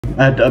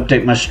I had to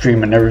update my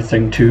stream and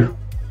everything too.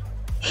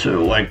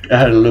 So like I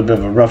had a little bit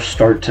of a rough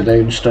start today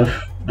and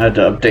stuff. I had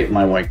to update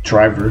my like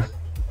driver.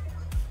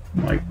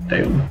 Like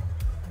damn.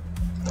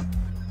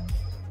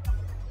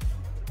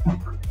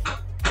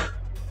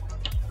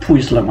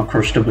 Please let my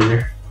car still be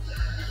there.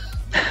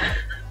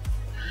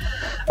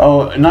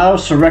 Oh, and I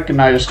also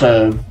recognized,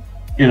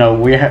 you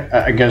know,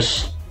 I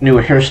guess new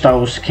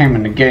hairstyles came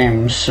in the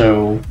game,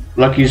 so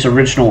Lucky's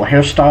original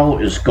hairstyle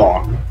is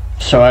gone.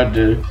 So I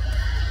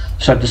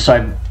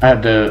decided I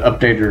had to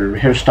update her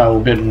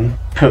hairstyle a bit and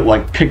put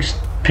like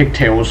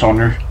pigtails on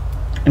her,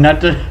 and I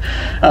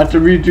had to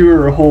redo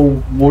her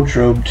whole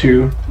wardrobe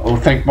too. Oh,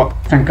 thank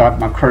God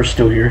my car's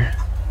still here.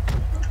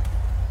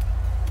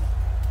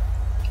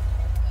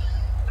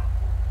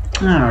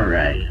 All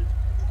right,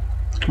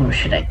 where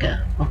should I go?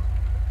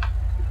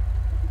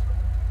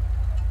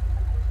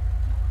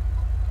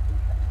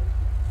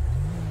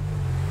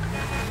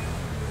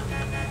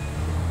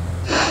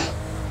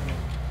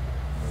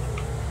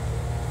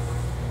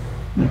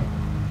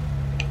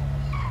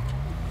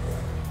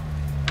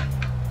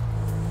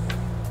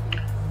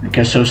 I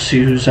guess I'll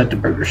see who's at the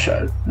burger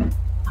shop.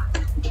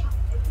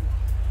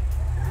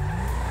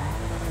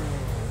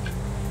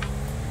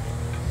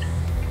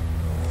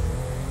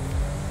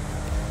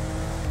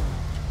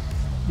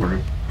 Or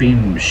a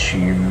bean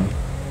machine.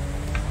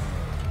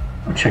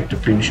 I'll check the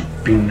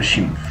bean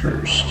machine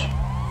first.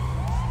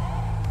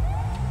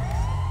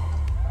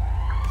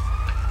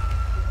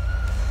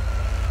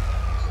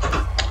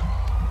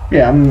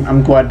 Yeah,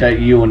 I'm glad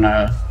that you and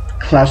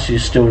Classy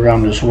is still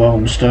around as well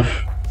and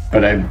stuff.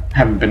 But I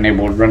haven't been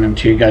able to run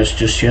into you guys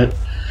just yet.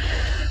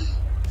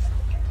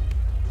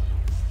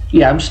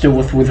 Yeah, I'm still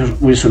with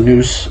Weasel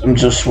News. I'm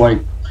just like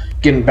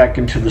getting back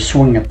into the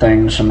swing of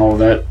things and all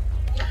that.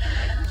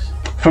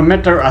 For a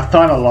minute there, I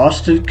thought I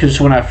lost it because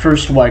when I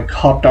first like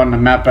hopped on the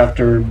map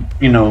after,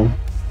 you know,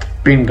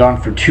 being gone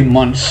for 2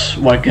 months,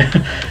 like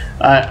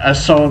I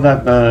saw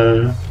that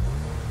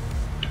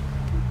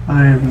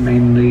I'm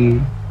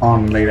mainly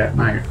on late at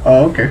night.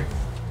 Oh, okay.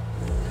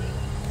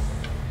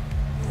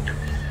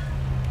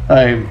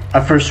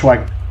 I first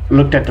like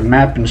looked at the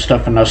map and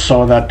stuff, and I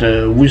saw that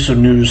the Weasel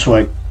News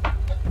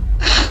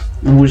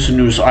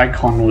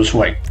icon was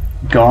like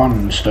gone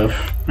and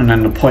stuff, and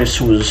then the place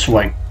was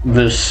like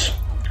this.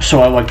 So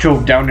I like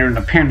drove down there in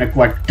a panic,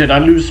 like, did I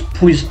lose?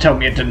 Please tell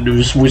me I didn't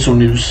lose Weasel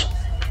News.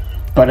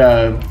 But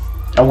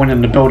I went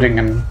in the building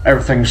and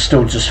everything's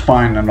still just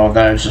fine and all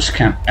that. I just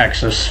can't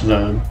access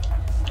the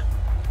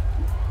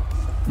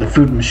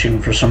food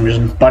machine for some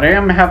reason. But I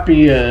am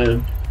happy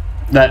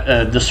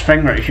that this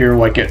thing right here,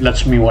 like, it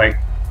lets me like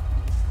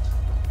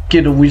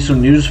get a Weasel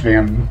News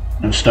van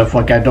and stuff.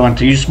 Like, I don't have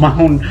to use my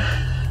own.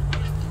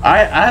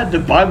 I had to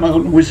buy my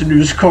own Weasel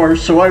News car,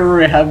 so I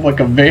already have like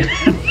a van.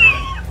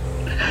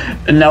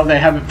 And now they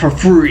have it for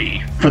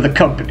free for the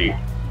company.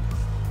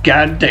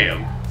 God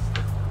damn.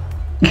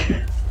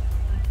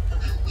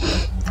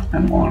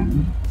 I'm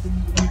on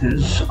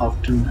as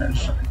often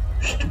as I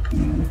used to be,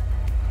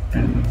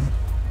 and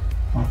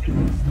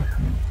often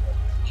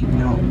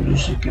keeping out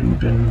music and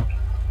been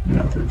in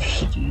other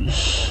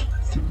cities. I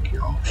think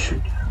y'all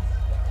should have.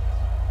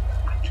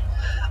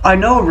 I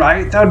know,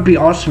 right? That would be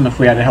awesome if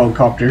we had a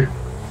helicopter.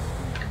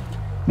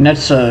 And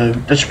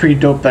that's pretty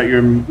dope that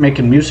you're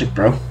making music,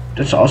 bro.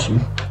 That's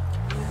awesome.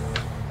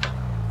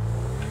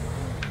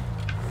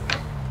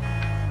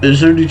 Is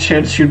there any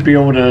chance you'd be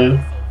able to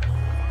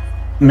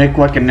make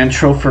like an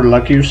intro for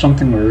Lucky or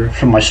something, or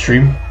for my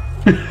stream?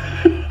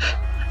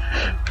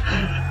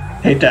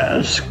 Hate to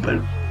ask, but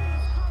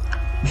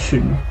you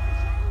shouldn't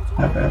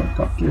have a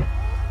helicopter.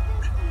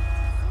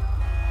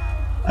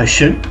 I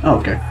should? Oh,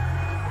 okay.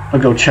 I'll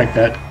go check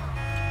that.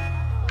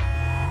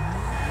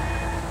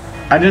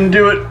 I didn't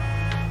do it.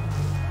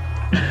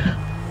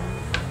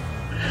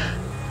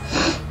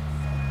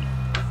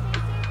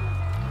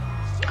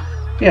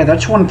 Yeah,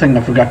 that's one thing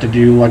I forgot to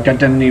do. Like, I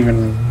didn't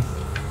even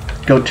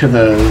go to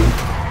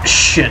the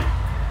shit.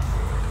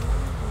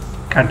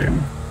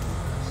 Goddamn.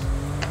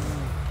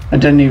 I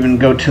didn't even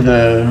go to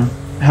the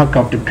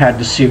helicopter pad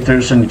to see if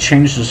there's any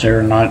changes there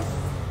or not.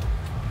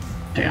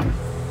 Damn.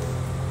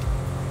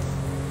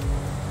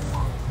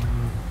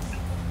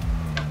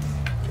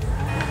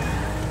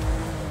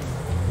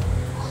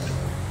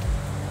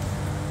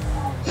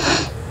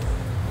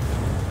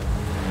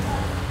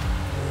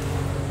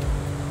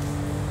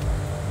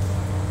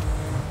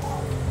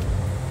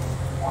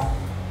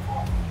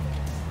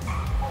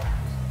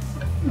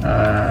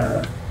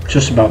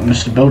 Just about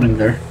missed the building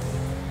there.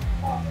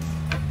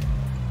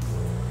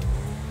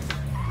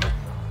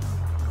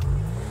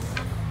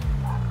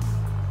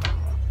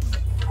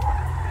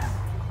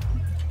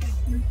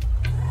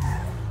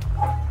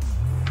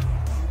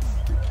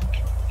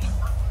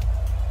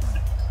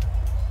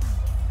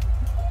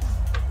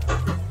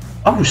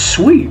 Oh,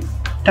 sweet.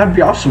 That'd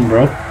be awesome,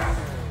 bro.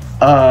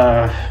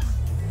 Let's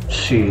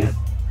see.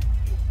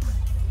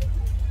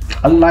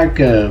 I like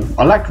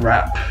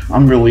rap.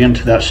 I'm really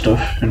into that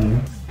stuff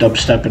and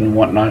dubstep and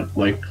whatnot.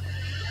 Like,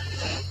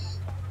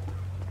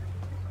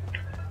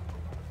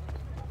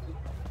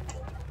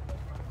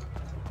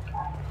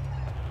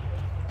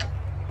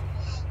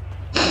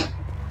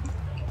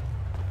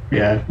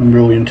 Yeah, I'm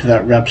really into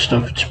that rap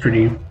stuff. It's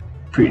pretty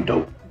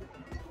dope.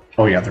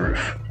 Oh yeah, the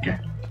roof. Okay.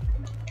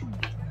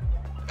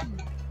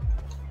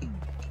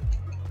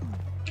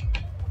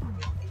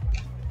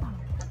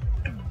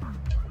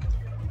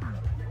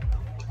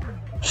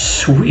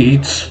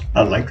 Sweet.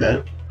 I like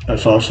that.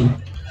 That's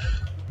awesome.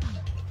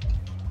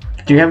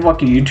 Do you have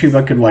like a YouTube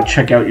I could like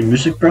check out your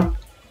music, bro?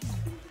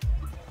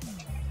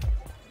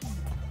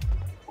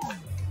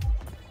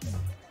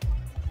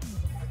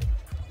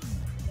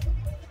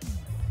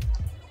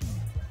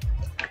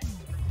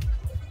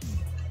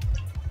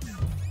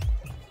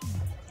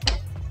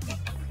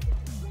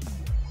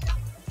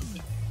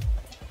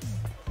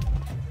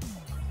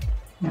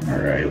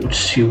 Alright, let's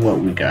see what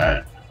we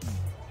got.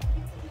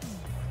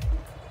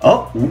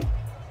 Oh!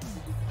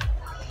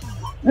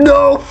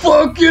 No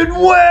fucking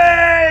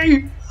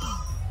way!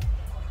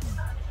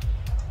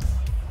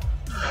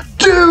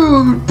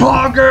 Dude,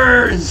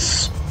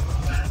 poggers!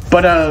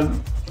 But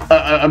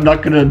I'm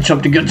not gonna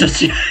jump the gun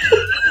just yet.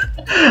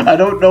 I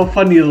don't know if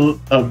I need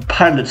a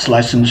pilot's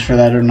license for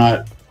that or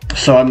not,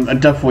 so I'm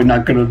definitely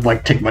not gonna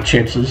like take my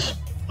chances.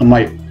 I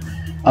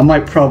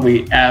might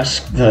probably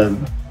ask the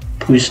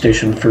police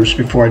station first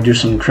before I do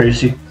something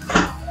crazy.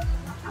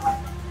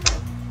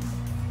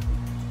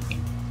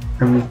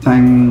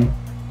 Everything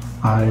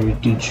I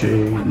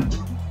DJ'd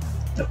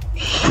the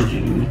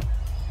city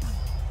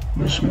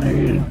was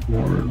made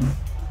or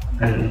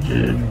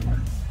edited,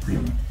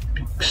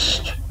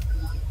 remixed.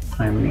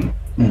 I mean,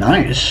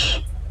 nice.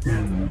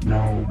 And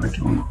no, I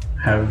don't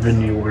have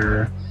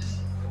anywhere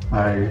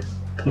I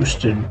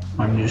posted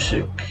my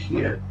music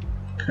yet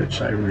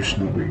because I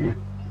recently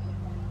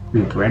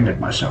rebranded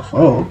myself.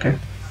 Oh, okay.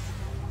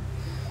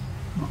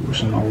 It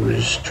wasn't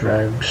always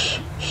drags,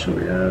 so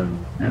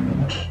yeah,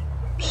 and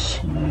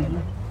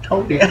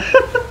oh yeah.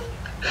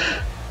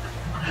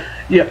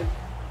 Yeah.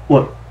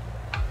 What?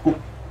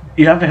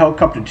 You have a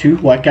helicopter too,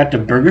 like at the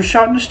burger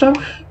shop and stuff?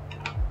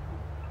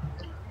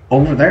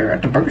 Over there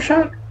at the burger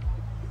shop?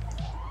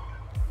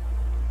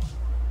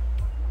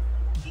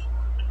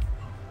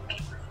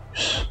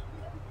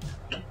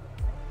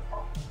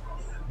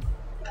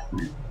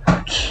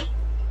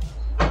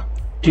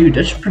 Dude,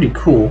 that's pretty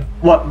cool.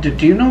 What, do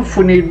you know if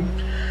we need...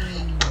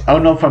 I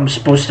don't know if I'm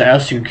supposed to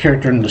ask your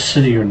character in the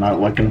city or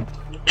not. Like, I'm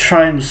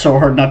trying so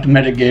hard not to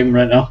metagame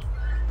right now.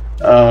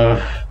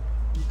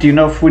 Do you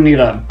know if we need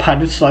a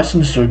pilot's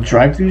license to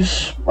drive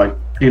these? Like,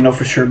 do you know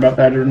for sure about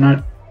that or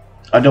not?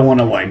 I don't want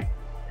to, like,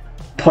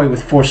 play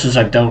with forces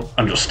I don't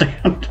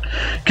understand.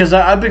 Because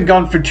I've been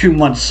gone for 2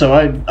 months, so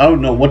I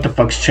don't know what the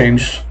fuck's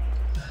changed.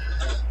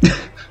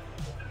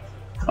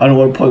 I don't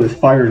want to play with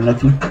fire or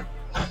nothing.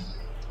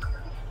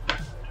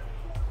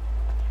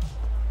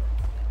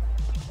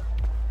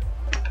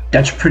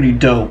 That's pretty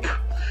dope.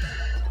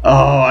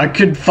 Oh, I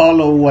could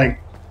follow, like,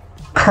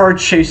 car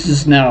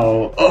chases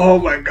now. Oh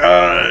my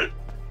god.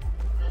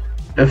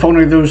 If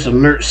only there was an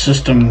alert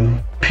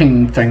system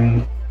ping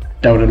thing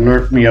that would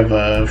alert me of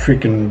a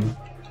freaking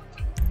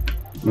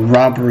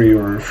robbery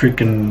or a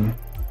freaking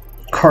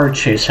car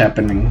chase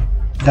happening.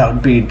 That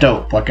would be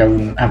dope. Like, I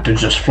wouldn't have to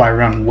just fly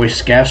around and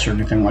waste gas or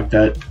anything like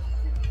that.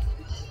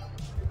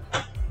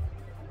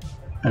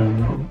 I don't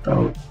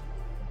know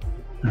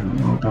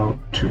about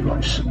 2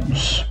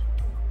 license.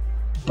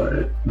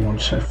 But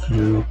once I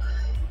flew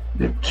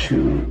it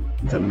to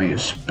the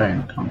Maze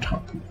Bank on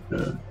top of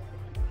the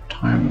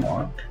time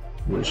lock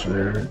was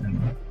there,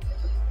 and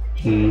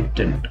he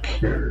didn't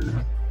care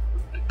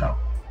about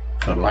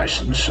the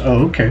license.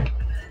 Oh, okay.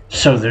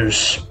 So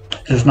there's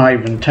not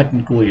even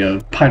technically a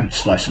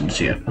pilot's license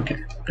yet. Okay,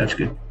 that's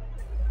good.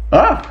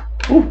 Ah!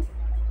 Ooh!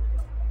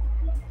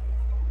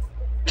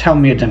 Tell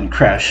me it didn't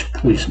crash.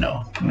 Please,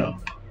 no. No.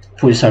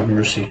 Please have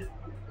mercy.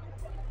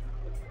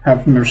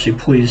 Have mercy,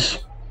 please.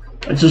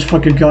 I just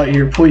fucking got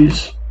here,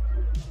 please.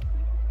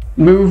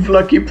 Move,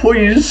 Lucky,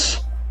 please.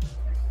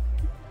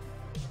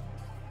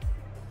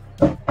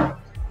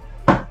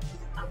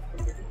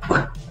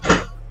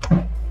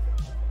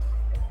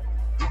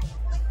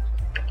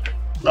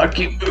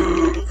 Lucky,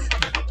 move.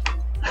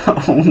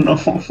 Oh no.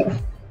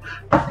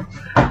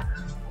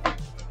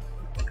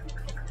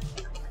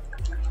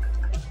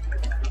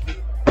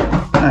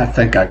 I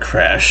think I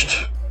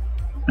crashed.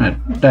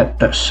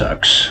 That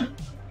sucks.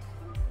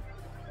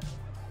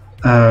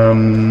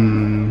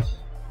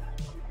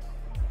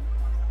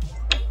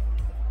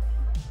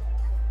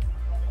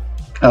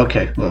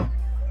 Okay, well,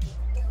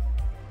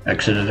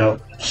 exited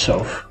out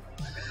self.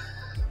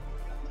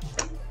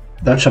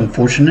 That's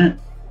unfortunate.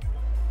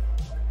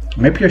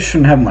 Maybe I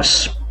shouldn't have my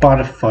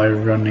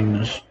Spotify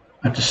running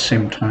at the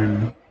same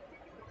time.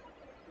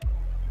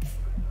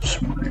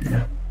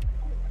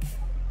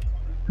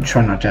 I'm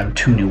trying not to have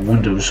too many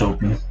windows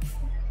open.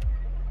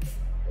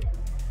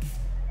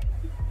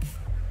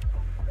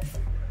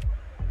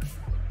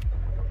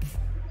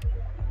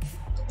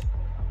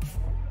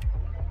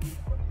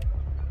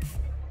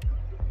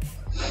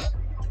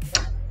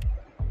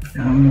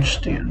 I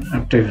understand. I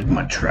updated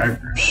my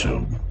driver,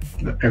 so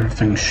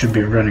everything should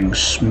be running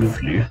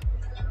smoothly.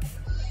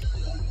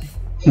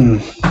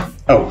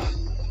 Oh.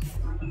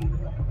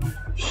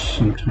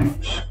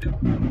 sometimes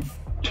can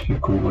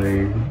take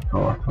away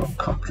our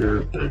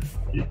helicopter, but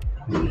it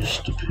always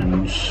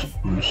depends.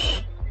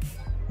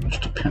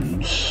 It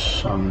depends.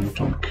 Some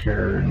don't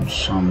care, and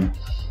some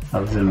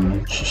of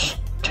them just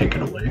take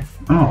it away.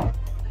 Oh,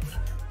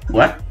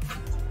 what?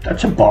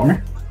 That's a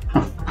bummer.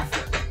 Huh.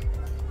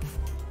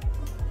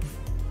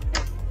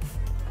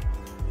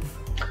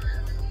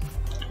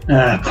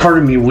 Part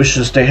of me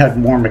wishes they had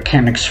more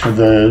mechanics for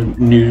the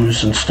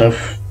news and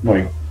stuff.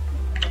 Like,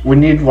 we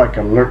need like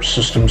alert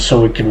systems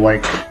so we can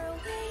like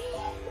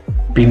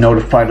be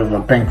notified of a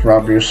bank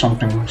robbery or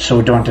something, so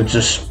we don't have to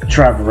just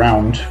drive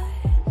around.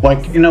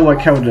 Like, you know, like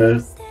how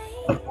the...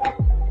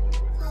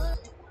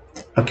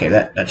 Okay,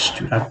 that's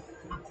too loud.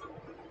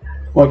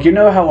 Like, you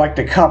know how like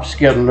the cops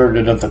get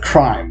alerted of the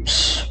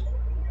crimes?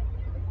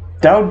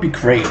 That would be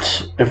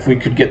great if we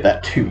could get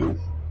that too.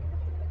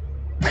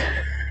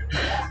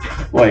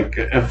 Like,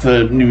 if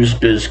the news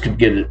biz could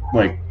get it,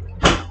 like...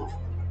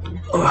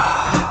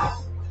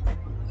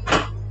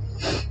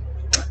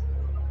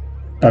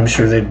 I'm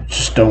sure they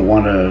just don't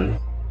want to...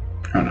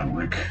 I don't know,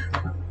 like...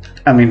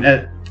 I mean,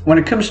 when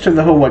it comes to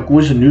the whole, like,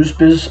 Wizard News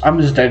biz, I'm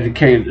as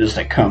dedicated as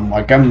they come.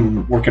 Like,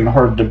 I'm working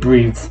hard to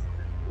breathe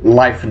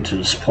life into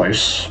this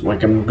place.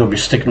 Like, I'm going to be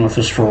sticking with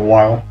this for a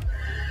while.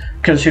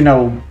 Because, you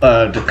know,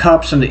 the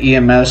cops and the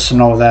EMS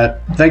and all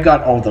that, they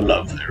got all the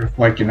love there.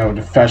 Like, you know,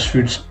 the fast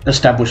food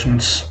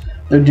establishments,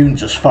 they're doing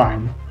just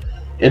fine.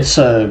 It's,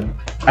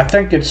 I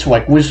think it's,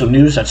 like, Wizard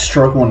News that's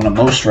struggling the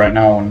most right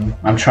now, and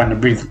I'm trying to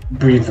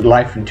breathe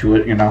life into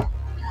it, you know.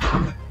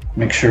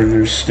 Make sure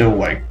there's still,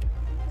 like,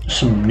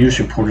 some news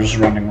reporters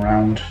running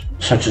around,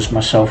 such as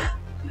myself.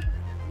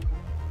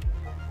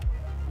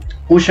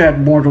 Wish I had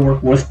more to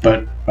work with,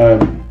 but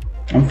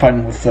I'm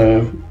fine with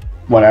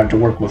what I have to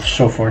work with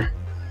so far.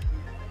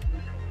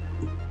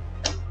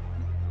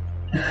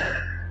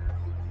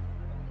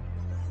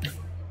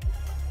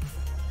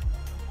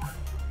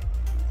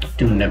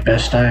 Doing the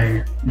best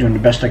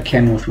I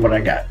can with what I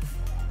got.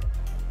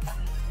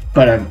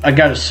 But I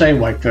gotta say,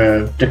 like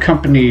the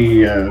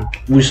company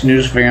Wiz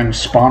News Van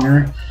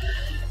spawner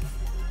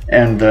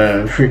and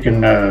the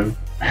freaking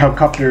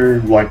helicopter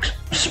like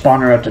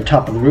spawner at the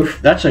top of the roof,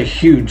 that's a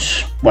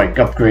huge like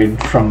upgrade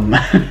from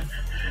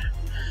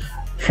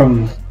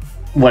from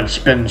what's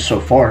been so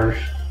far.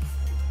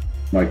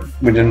 Like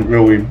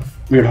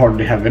we'd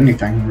hardly have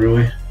anything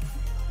really.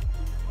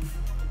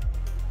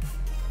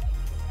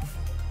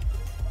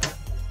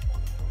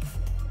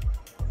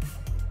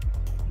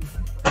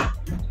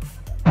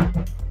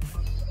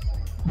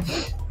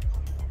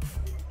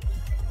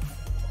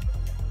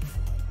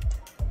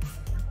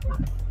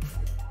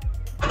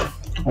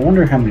 I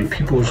wonder how many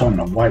people is on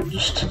the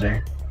whitelist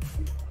today.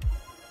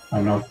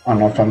 I don't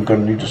know if I'm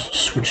going to need to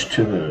switch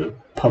to the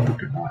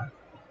public or not.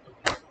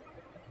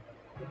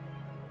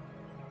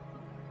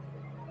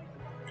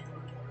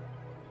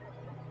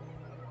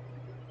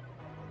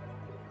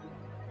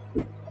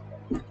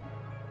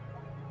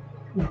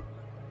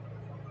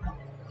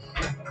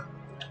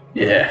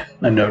 Yeah,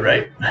 I know,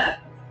 right?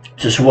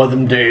 Just one of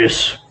them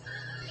days.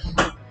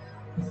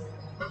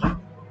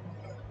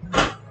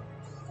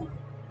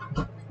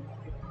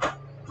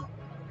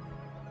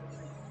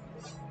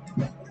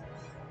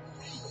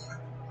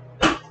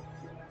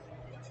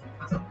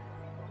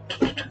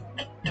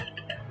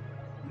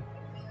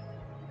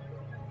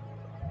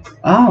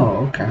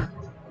 Oh, okay.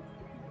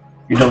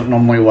 You don't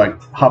normally like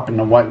hop in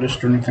the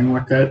whitelist or anything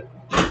like that?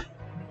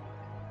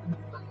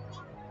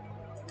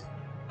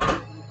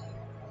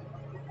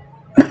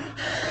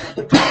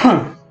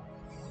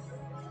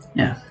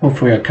 Yeah,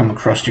 hopefully I come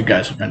across you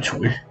guys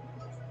eventually.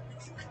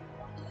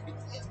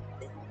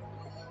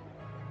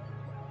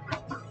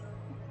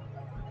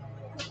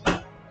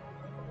 I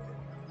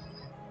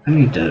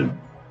need to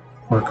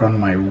work on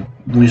my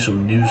Weasel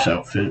News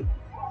outfit.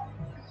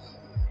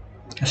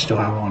 I still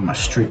have on my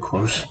street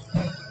clothes.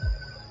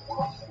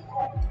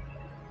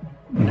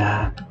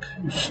 Nah,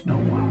 because no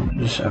one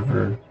is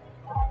ever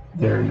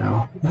there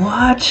now.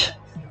 What?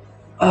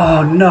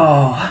 Oh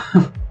no!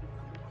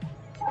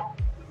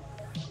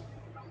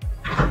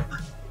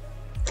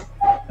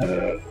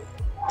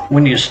 We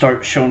need to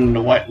start showing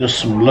the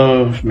whitelist some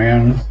love,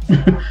 man.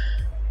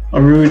 I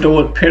really don't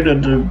want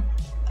Panda to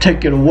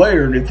take it away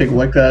or anything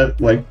like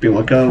that. Like, be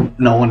like, oh,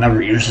 no one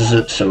ever uses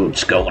it, so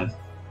it's going.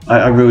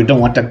 I really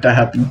don't want that to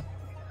happen.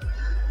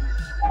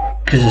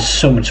 Because it's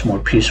so much more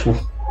peaceful.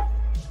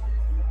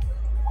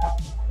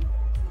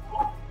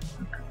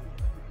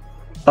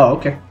 Oh,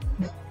 okay.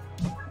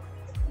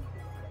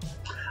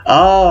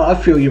 Oh, I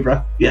feel you,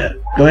 bro. Yeah,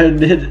 go ahead and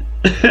hit it.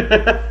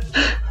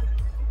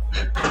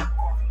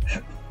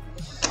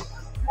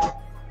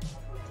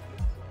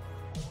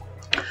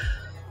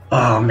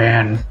 Oh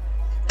man,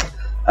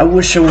 I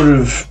wish I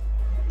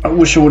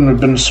wouldn't have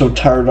been so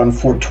tired on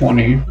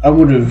 420. I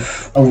would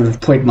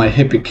have played my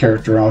hippie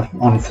character on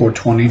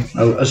 420.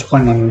 I was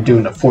planning on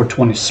doing a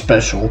 420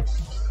 special,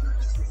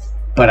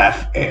 but I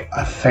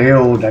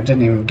failed. I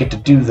didn't even get to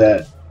do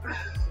that.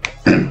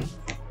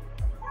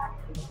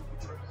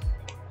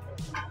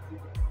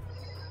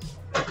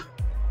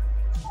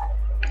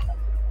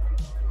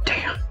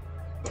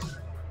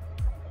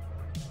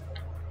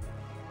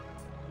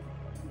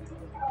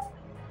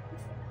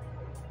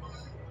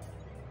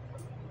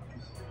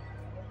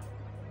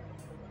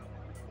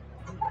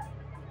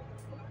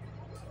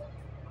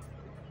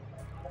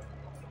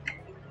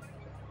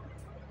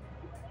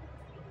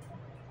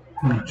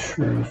 I'm not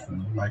sure if I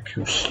like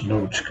how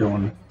slow it's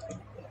going.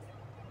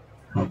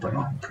 Hope I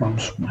don't have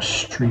problems with my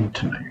stream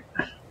tonight.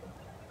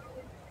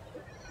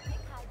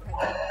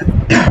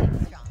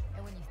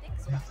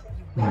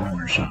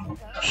 There's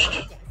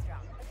almost.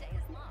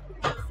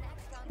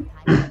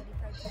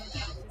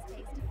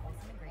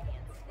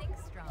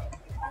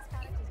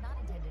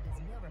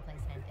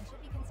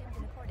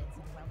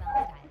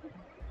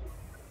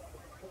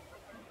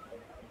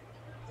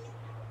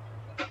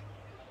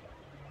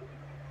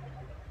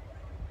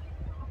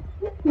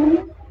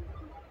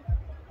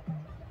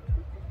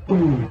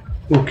 Ooh,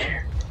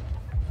 okay.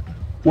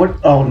 What?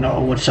 Oh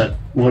no! What's that?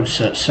 What's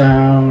that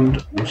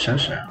sound? What's that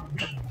sound?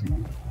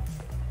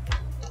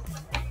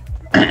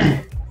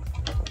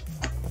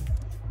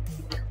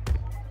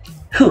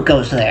 Who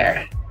goes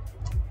there?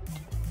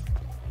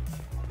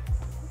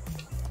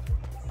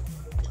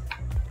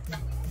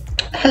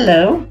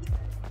 Hello.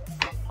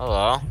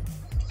 Hello.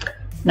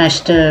 Nice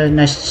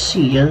to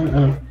see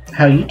you.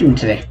 How are you doing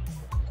today?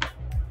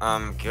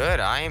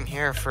 Good. I am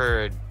here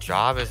for a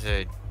job as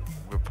a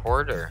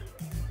reporter.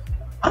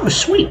 Oh,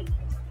 sweet.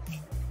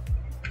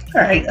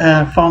 All right.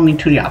 Follow me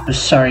to the office.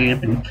 Sorry,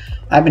 I've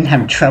been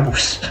having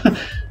troubles.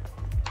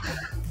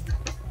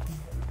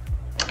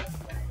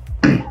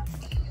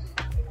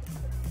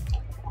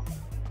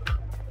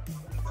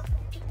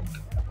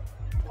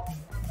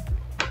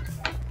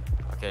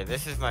 Okay,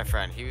 this is my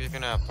friend. He was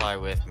gonna apply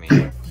with me.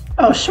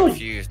 Oh, sweet.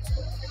 Confused.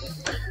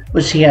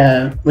 Was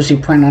he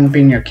planning on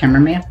being your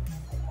cameraman?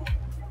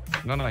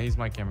 No, he's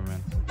my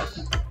cameraman.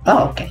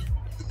 Oh, okay.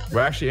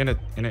 We're actually in it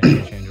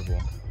interchangeable.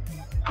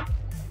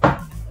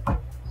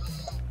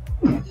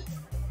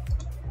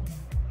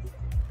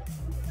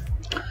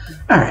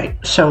 All right.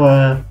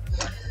 So,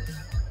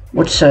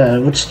 what's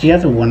the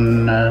other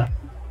one?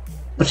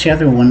 What's the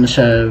other one's?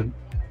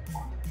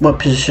 What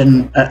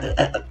position?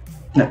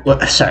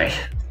 Sorry,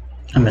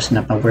 I'm messing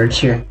up my words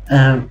here.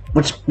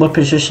 What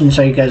positions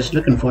are you guys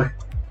looking for?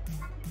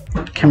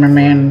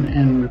 Cameraman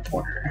and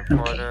reporter.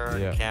 Reporter,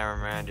 Okay. Yeah.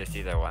 cameraman, just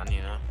either one,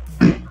 you know.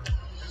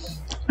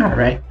 All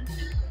right.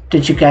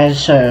 Did you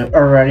guys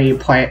already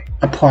apply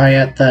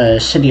at the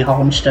city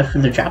hall and stuff for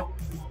the job?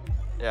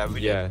 Yeah,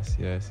 we did.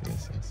 Yes.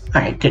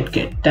 All right,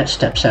 good. That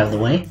step's out of the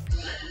way.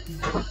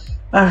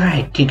 All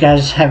right. Do you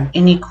guys have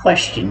any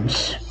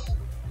questions?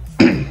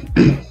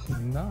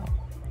 No.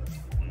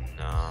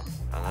 No,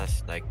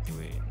 unless like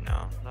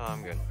No,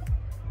 I'm good.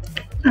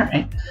 All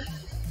right.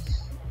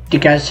 Do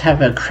you guys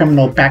have a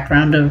criminal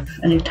background of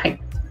any type?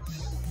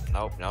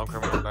 Nope, no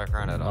criminal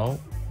background at all.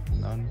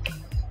 No. None.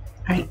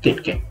 All right,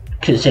 good.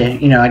 Because I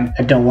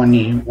don't want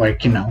any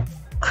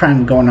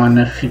crime going on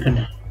if you're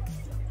gonna.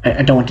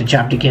 I don't want the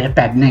job to get a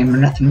bad name or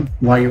nothing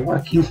while you're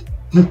working.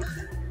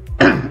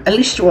 at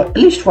least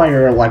while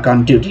you're like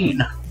on duty,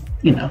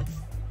 you know.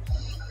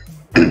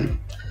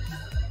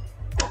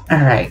 All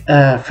right.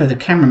 For the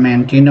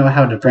cameraman, do you know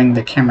how to bring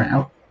the camera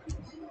out?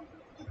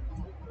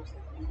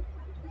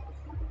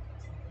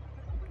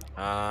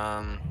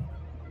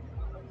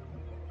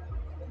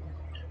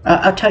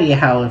 I'll tell you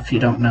how if you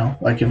don't know.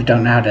 Like if you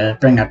don't know how to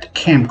bring out the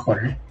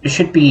camcorder, it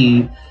should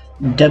be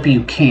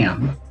W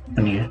cam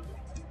when you.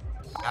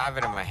 I have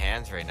it in my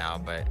hands right now,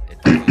 but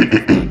it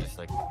doesn't. I'm just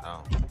like,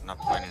 oh, I'm not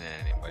pointing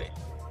at anybody.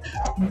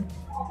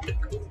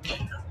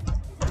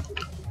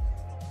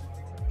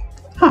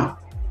 Huh?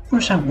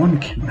 Where's that one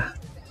camera?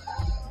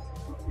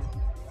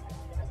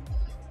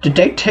 Did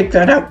they take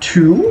that out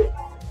too?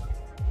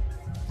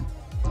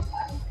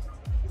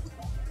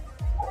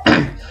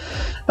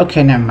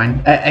 Okay, never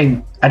mind.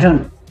 I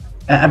don't.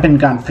 I've been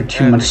gone for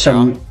 2 months,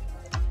 so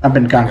I've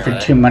been gone for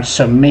 2 months,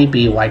 so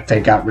maybe like they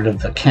got rid of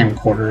the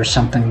camcorder or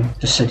something.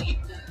 The city.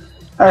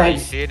 All right. You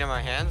see it in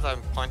my hands?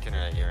 I'm pointing it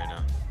at you right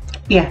now.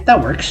 Yeah,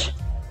 that works.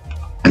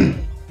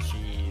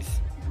 Jeez.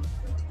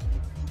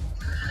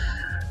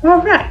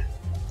 All right.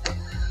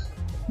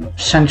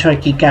 Sounds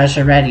like you guys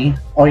are ready.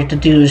 All you have to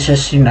do is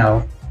just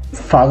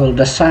follow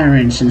the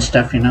sirens and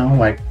stuff.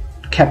 Like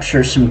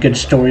capture some good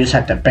stories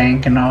at the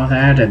bank and all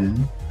that,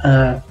 and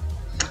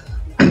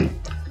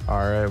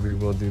Alright, we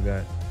will do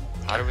that.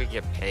 How do we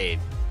get paid?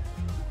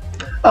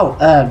 Oh,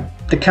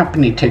 the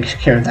company takes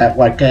care of that.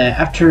 Like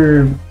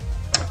after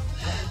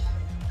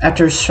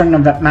a certain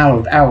amount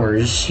of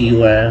hours,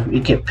 you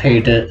get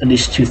paid at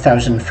least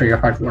 2,000 for your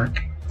hard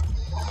work.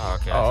 Oh,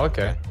 okay. Oh,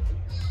 okay.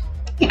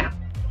 Yeah.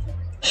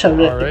 So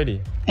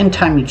Alrighty. in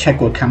time, your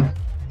check will come.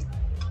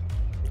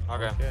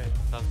 Okay.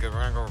 Sounds good.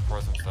 We're gonna go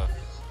report some stuff.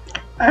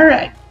 All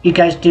right. You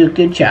guys do a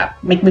good job.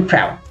 Make me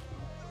proud.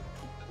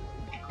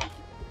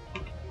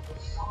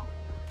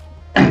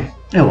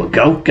 There we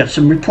go. Got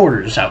some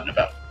reporters out and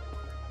about.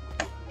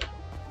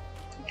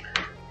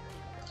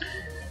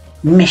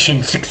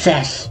 Mission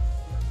success.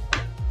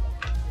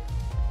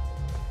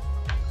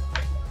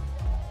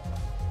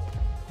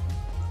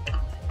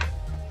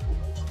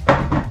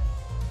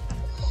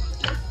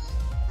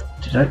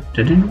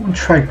 Did anyone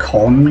try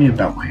calling me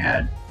about my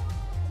ad?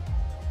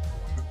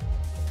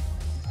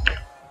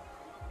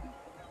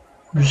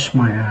 Where's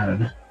my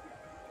ad?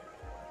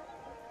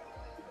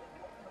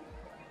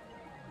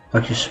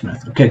 Lucky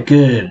Smith. Okay,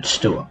 good.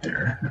 Still up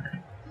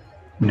there.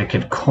 And they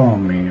could call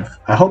me.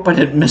 I hope I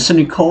didn't miss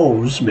any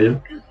calls,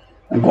 man.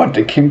 I'm glad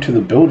they came to the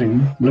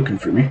building looking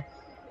for me.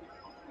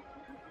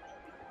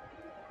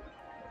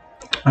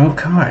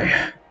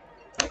 Okay.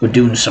 We're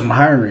doing some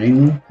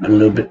hiring a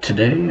little bit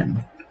today,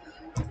 and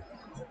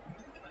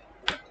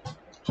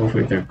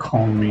hopefully they'll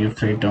call me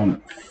if they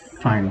don't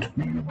find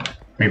me.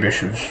 Maybe I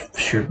should have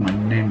shared my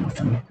name with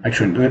them.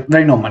 Actually,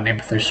 they know my name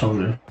if they saw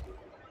the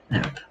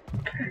app.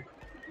 Okay.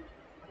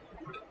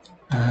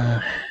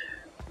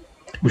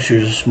 Which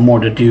is more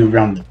to do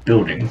around the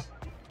building.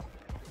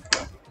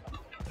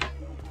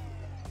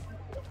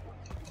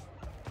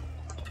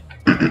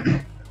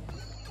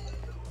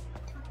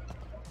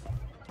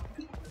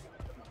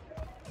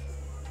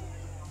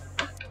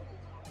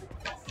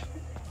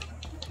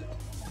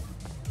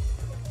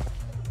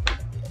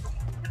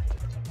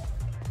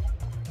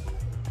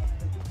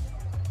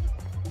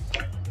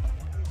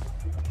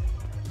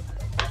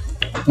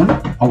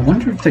 I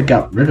wonder if they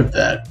got rid of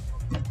that.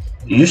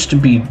 It used to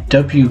be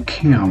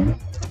WCAM.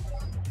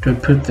 Did I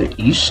put the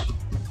East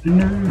in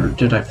there, or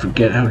did I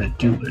forget how to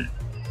do it?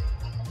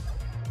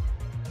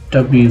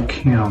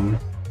 WCAM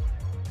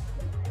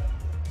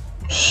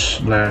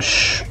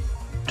slash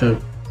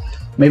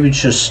maybe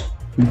it's just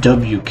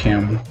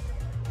WCAM.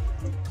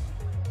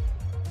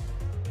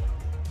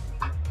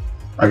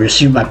 I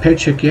received my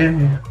paycheck,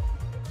 yeah.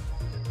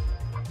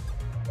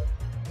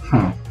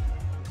 Huh.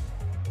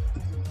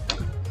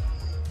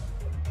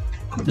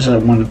 Is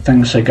that one of the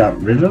things they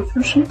got rid of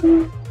or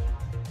something?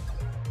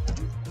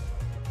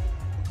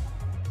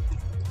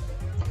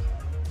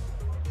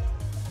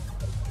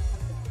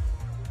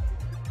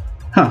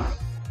 Huh.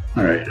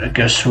 Alright, I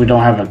guess we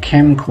don't have a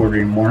camcorder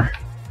anymore.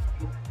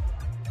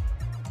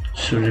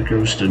 So there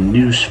goes the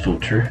news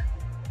filter.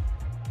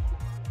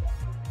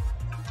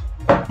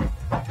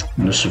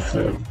 Unless if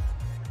the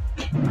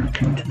camera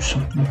can do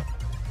something.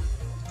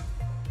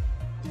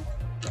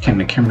 Can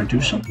the camera do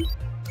something?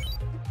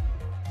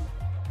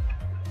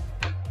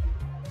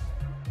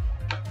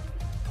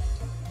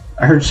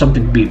 I heard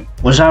something beep.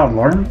 Was that an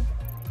alarm?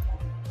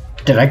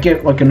 Did I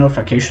get like a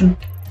notification?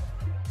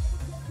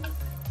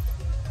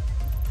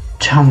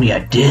 Tell me I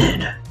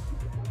did.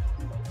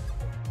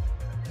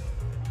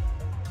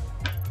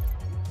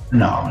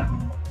 No,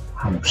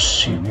 I don't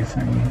see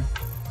anything.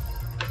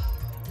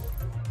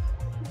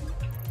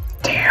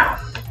 Damn.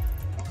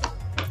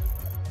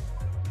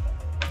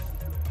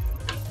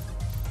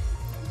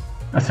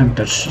 I think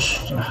that's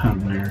just a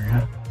home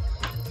area.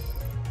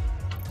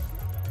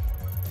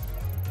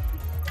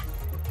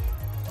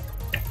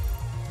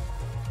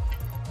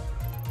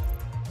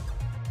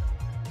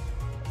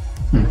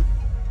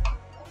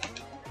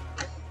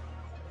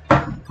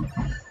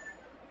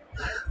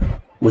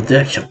 With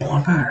that, a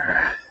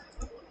bummer.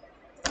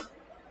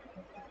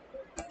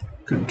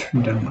 Gonna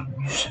turn down my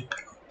music.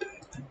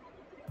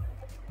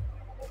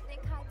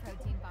 Think high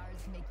protein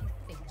bars make you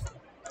think.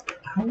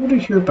 How would I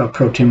hear about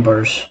protein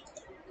bars?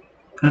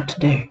 Not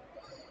today.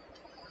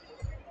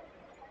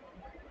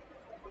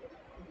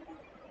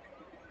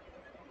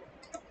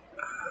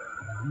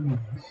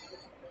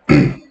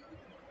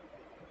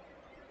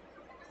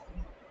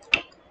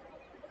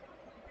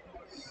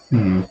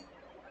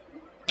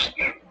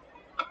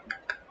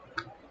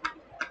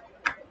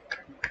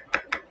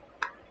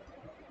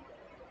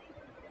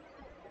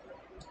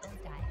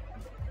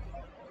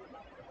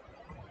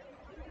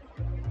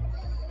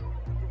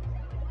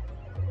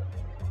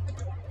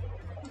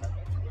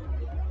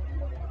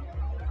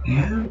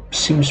 Yeah,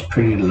 seems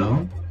pretty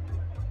low.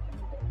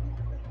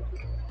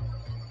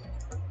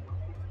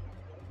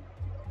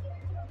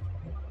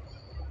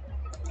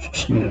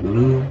 Just need a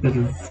little bit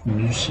of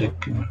music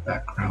in the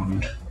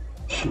background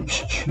so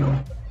it's chill.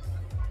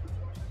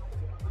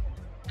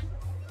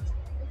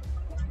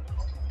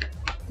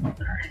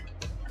 Okay.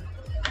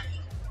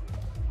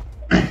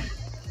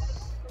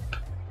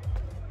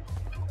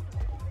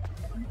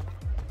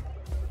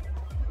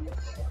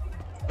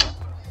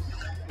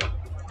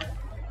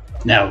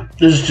 Now,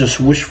 this is just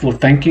wishful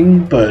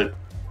thinking, but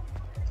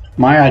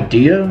my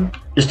idea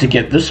is to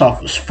get this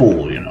office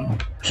full, you know,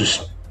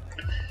 just,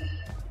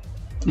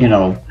 you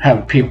know,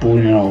 have people,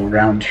 you know,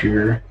 around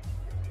here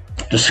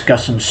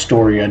discussing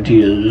story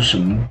ideas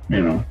and,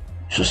 you know,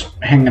 just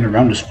hanging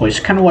around this place.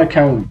 Kind of like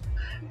how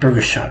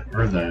Burger Shot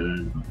or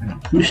the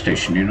police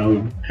station, you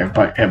know,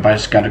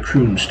 everybody's got a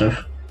crew and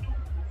stuff.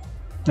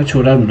 That's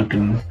what I'm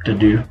looking to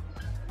do.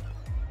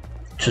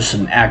 Just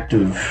an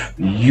active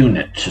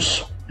unit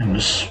just in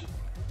this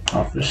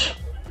office.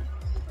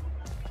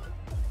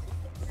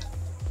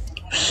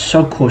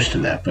 So close to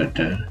that, but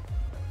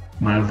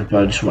my other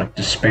buds like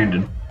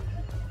disbanded.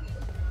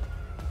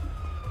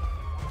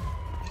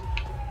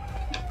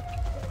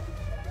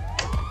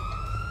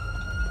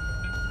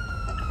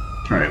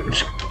 Alright,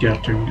 let's get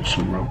out there and get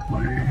some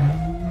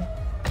roleplay.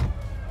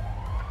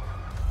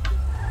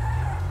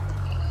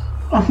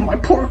 Oh, my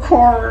poor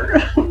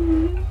car!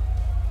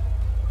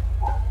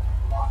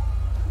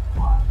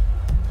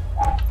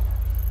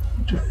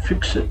 To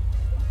fix it.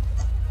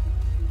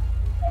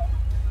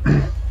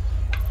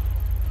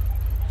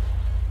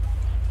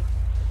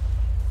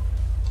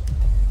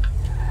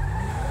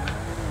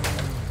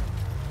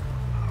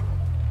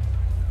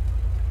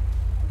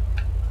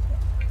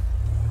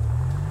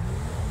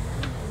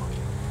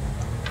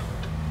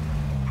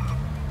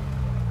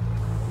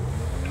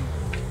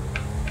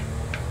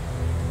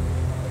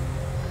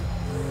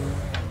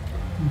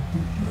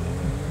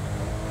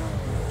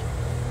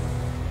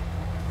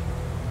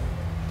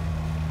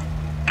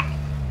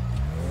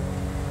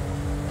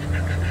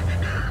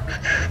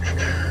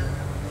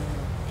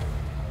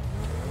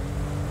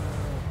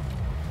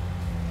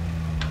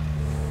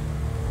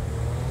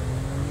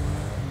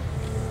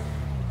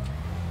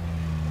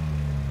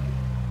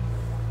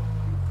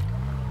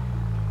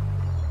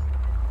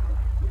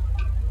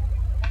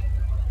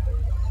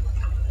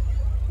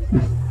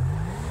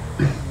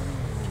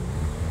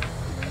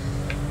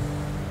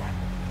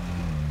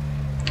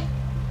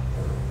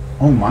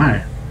 Oh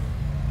my.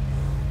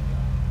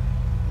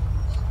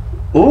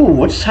 Oh,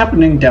 what's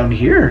happening down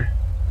here?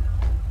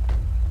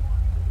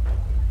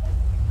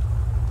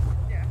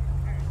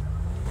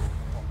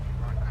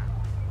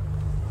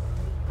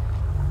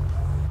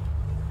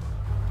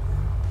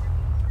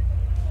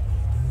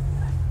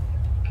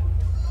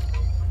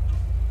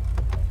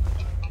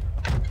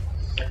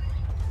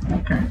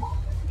 Okay.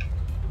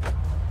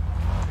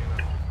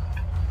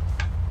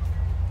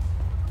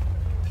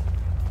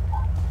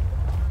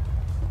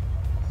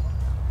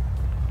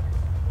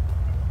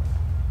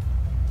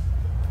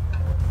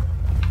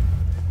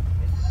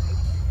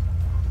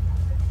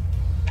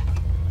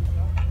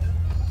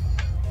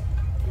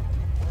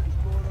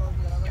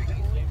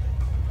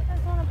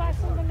 Want to buy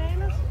some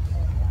bananas?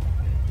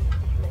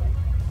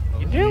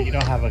 You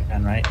don't have a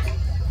gun, right?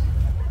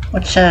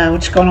 What's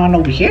going on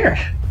over here?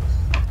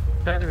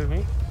 Better than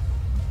me.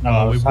 No,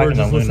 I we was were talking to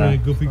just listening Luna.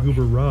 to Goofy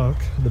Goober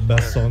Rock, the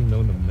best song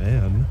known to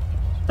man.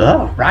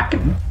 Oh,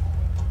 rockin'.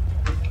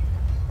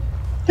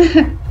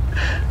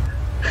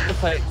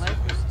 Fight.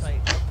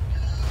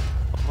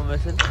 I'm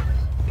missing.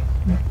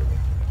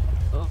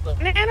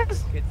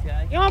 Bananas?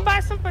 You want to buy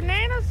some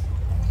bananas?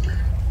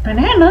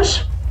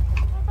 Bananas?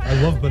 I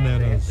love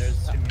bananas.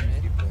 There's too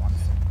many people on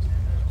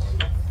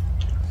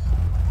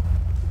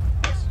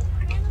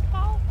Bananas,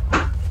 Paul?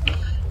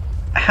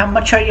 How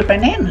much are your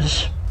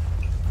bananas?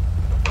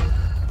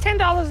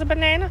 $10 a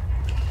banana.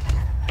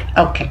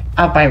 Okay,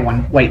 I'll buy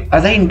one. Wait,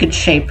 are they in good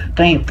shape?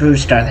 They ain't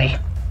bruised, are they?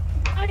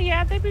 Oh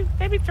yeah, they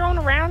be thrown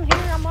around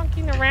here. I'm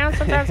monkeying around.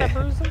 Sometimes I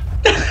bruise them.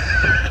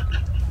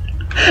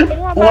 You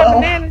want to buy Well,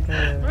 a banana?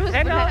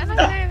 $10 a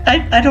banana.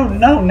 I don't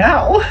know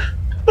now.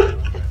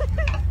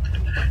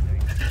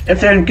 If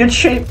they're in good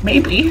shape,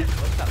 maybe.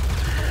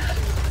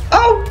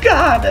 Oh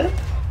God!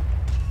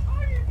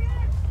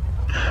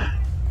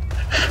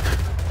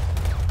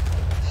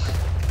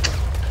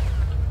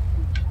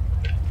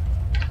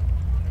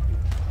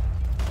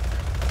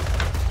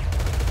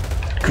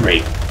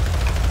 Great.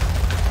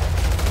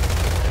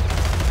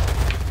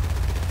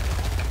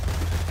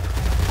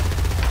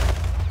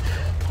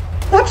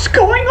 What's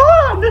going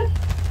on?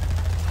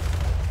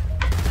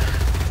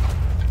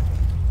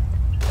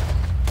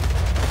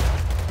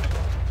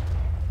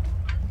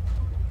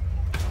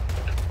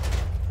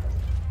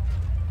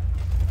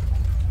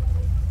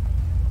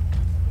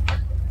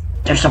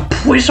 There's a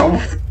police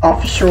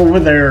officer over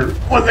there.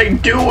 What are they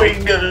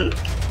doing?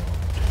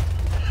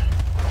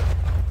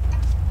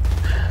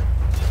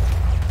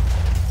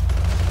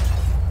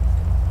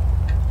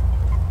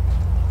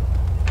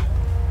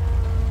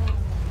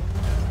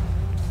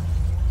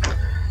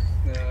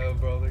 No,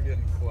 bro, they're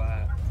getting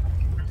flat.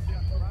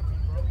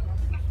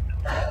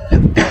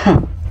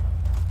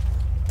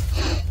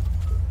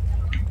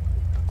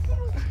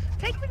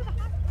 Take me to the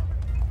hospital.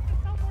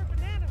 Sell more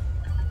bananas.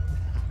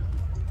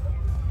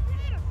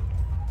 Bananas.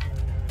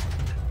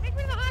 Take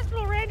me to the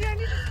hospital, Randy. I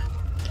need to...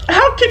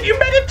 How can you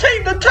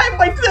meditate in a time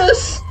like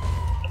this?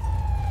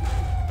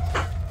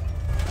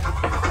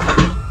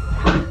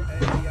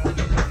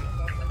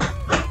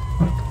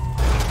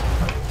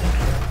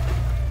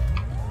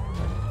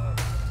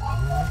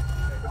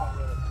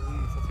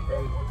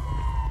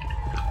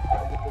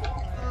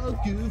 Oh,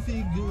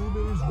 Goofy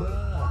Goobers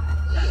Rock.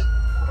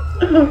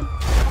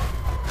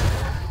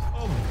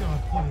 Oh my God,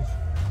 please.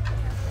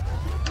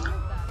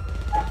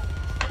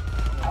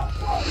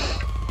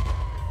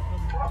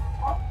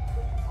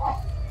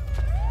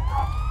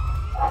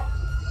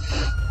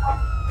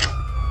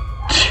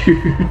 Dude.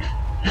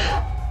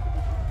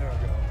 There we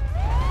go.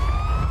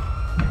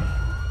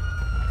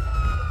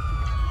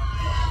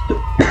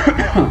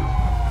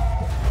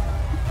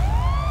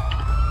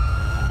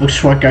 Looks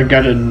like I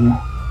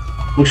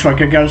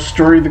got a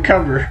story to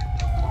cover.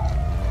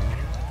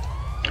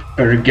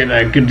 Better get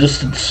a good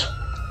distance.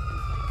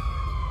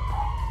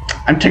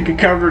 I'm taking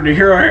cover, and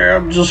here I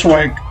am, just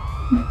like.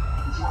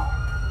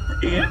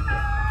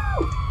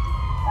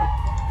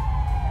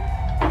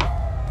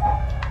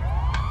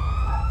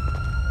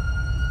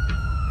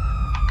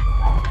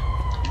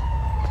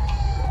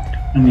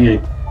 I need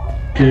a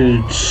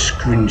good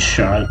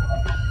screenshot.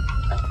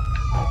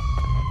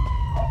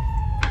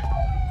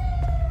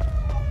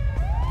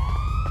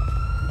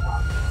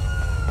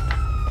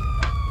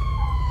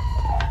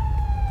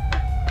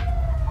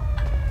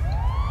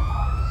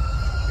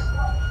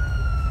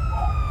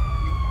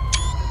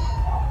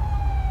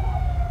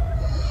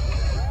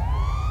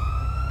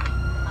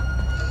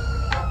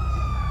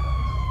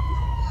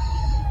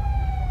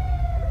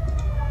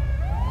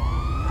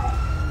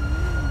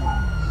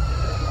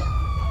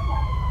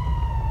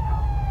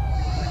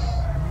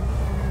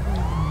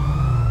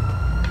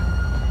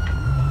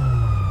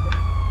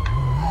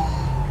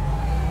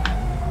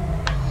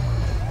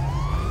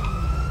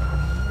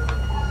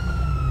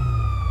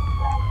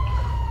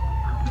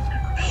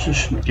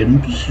 Position, get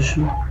in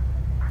position.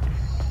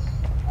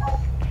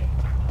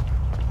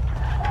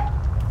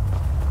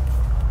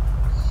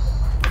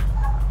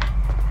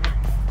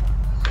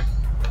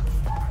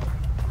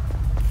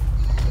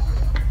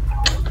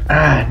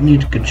 Ah, I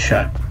need a good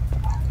shot.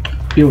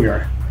 Here we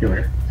are. Here we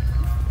are.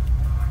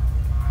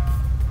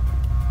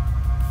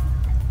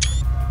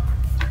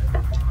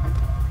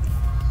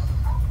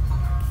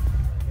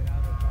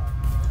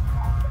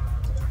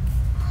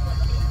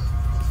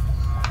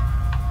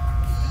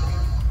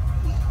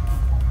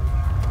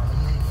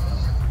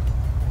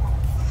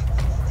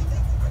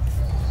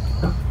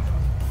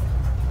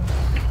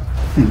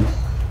 God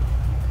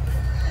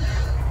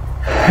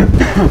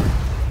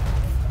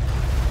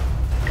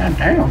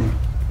damn.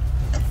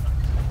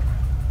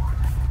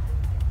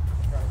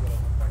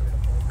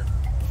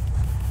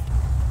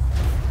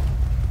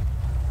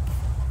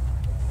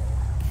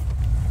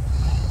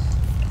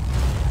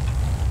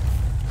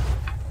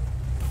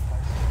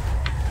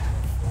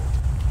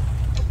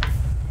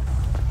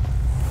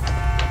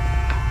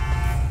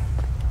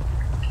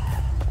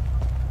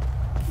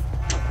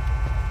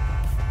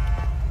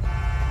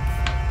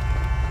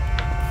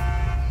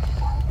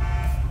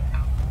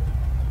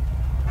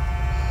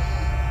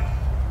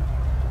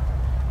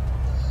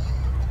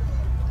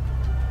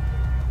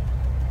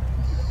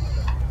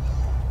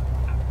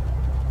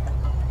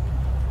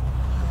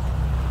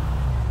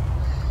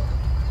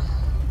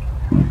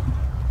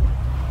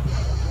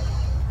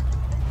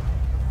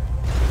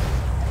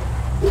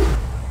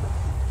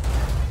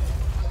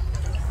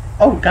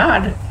 Oh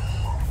God.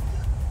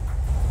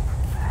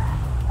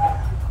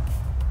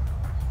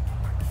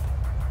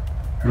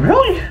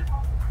 Really?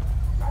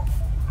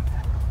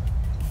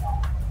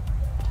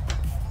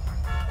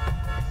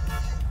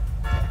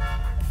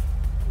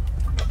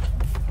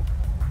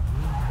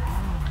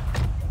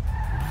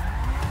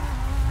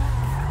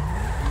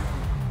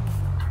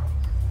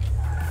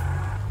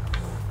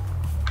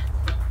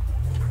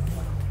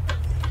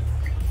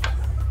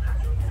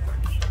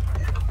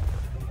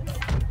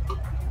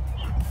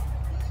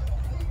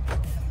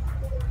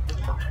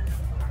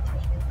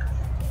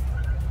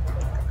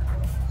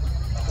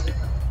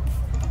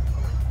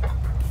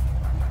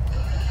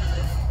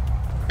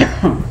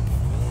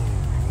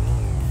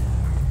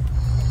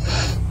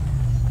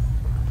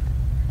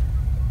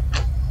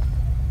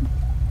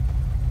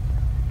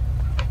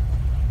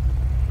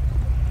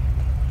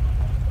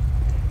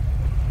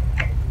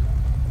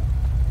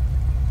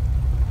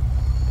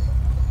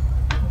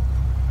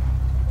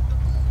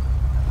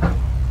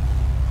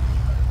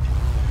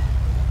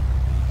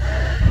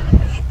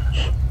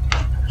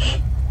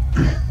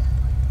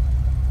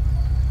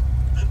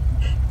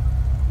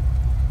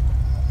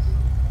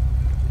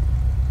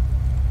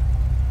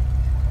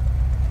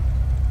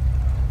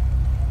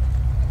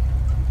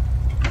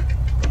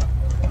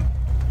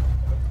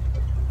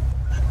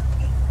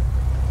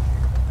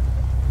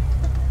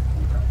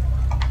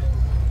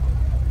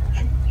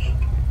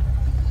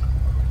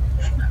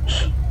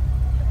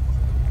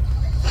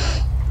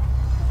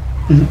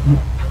 I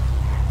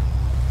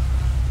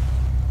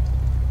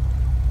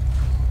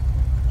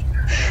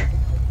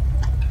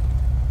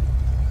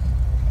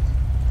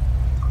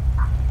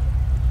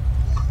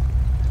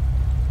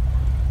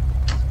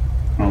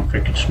don't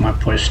think it's my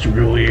place to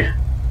really. I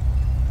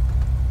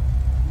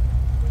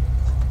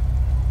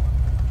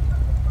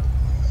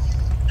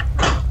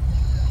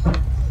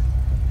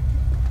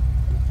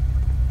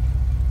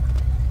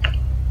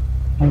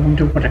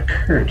wonder what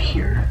occurred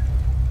here.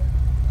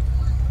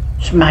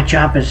 It's my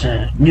job as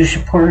a new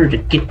supporter to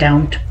get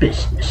down to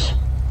business.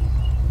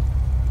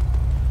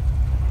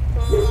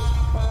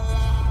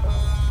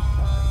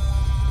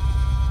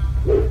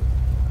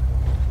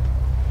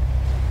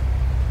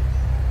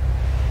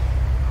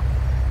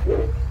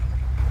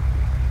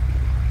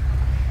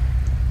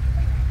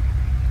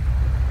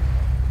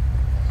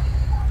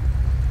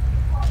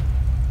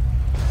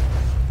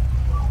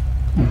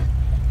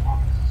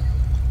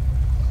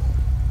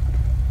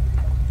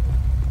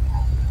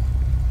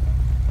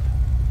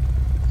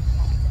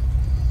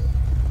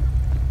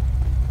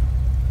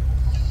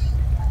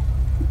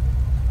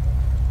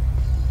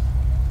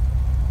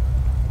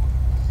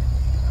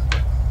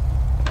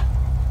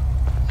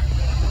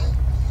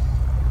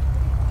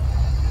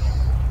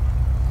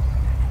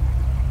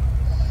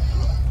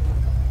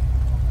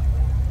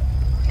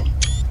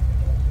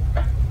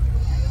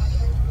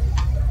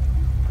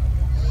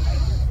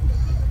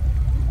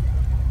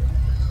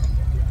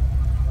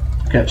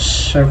 Got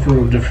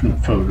several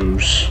different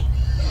photos.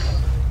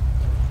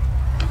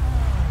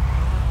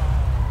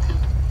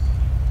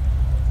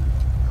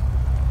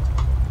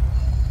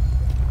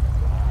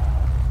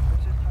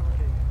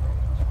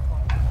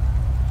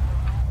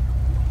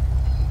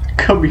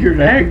 Come here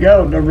to hang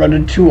out and I run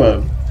into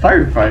a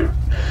firefight.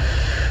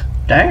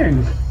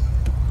 Dang.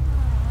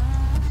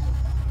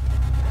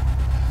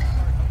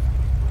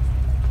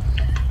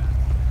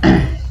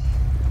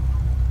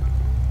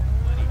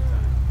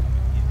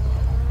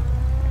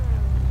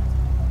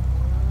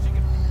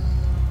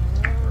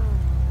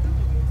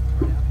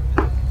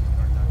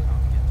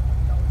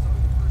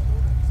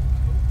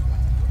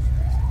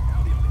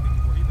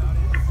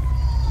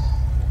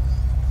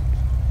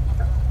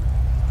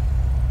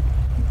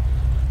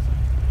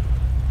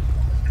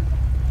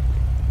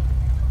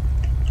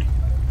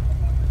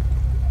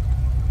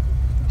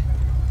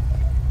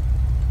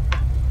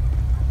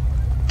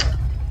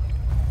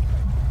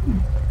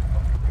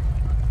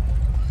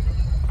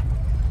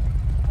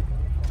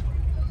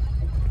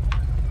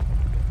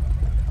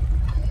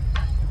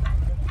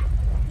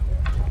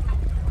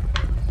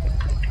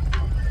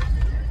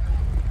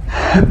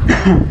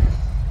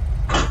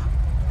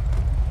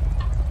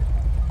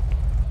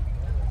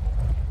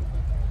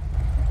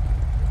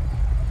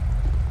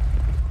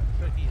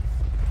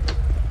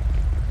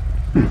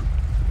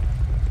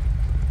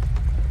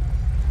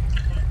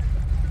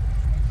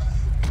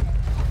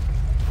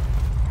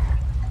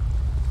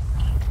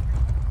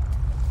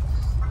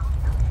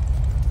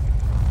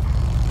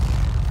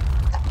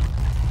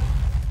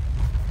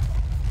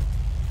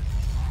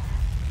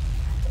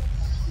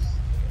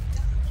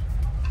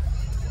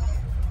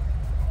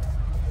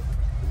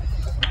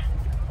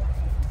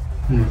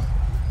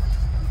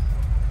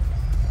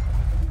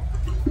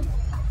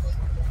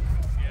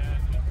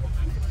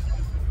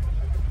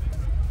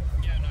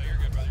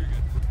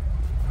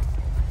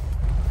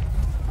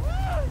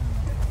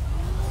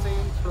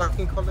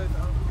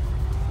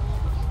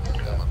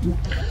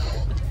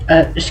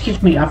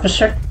 Excuse me,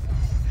 officer.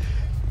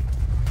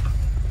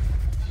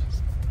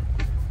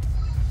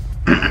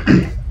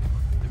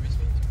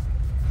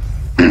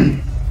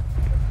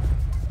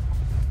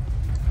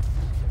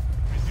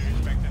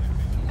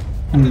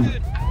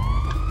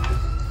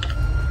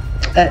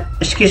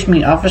 Excuse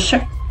me,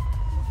 officer.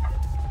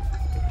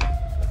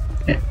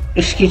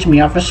 Excuse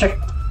me, officer.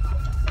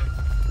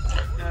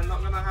 Yeah,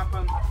 not gonna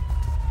happen.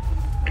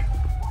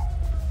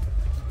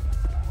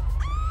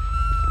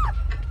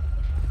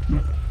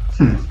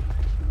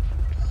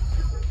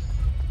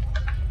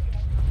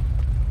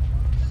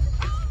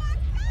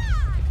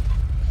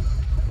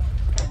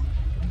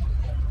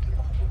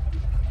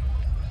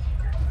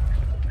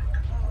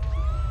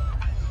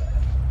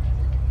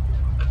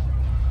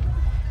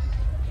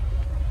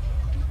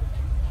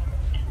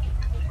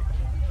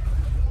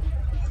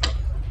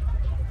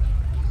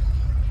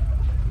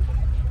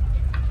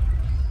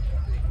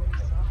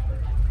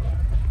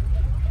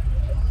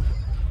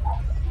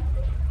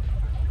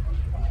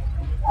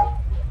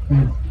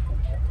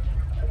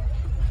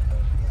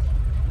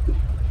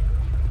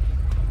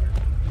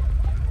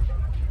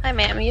 Hi,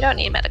 ma'am. You don't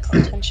need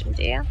medical attention,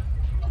 do you?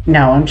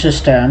 No, I'm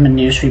just I'm a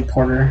news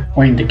reporter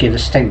waiting to get a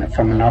statement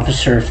from an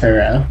officer if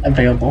they're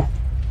available.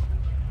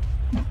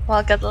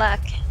 Well, good luck.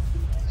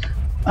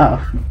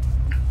 Oh,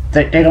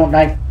 they don't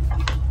like.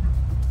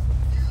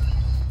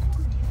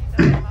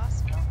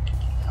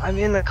 I'm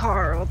in the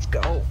car. Let's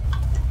go.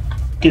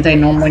 Do they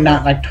normally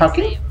not like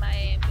talking? Save my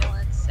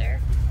ambulance, sir.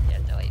 You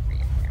have to wait for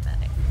your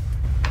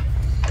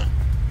paramedic.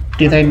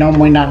 Do they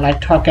normally not like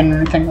talking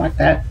or anything like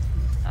that?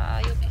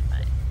 You'll be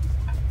fine.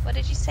 What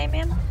did you say,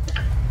 ma'am?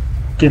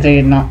 Do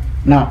they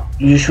not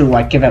usually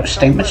like give out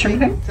statements or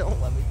anything? Don't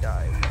let me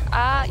die.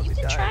 You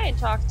can try and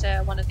talk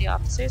to one of the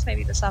officers.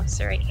 Maybe this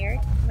officer right here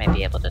might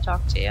be able to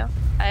talk to you.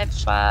 I'm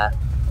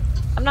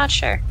not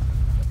sure.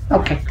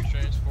 Okay.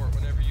 Transport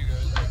whenever you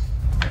guys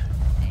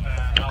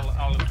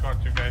I'll escort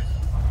you guys.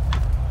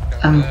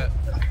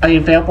 Are you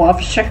available,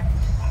 officer?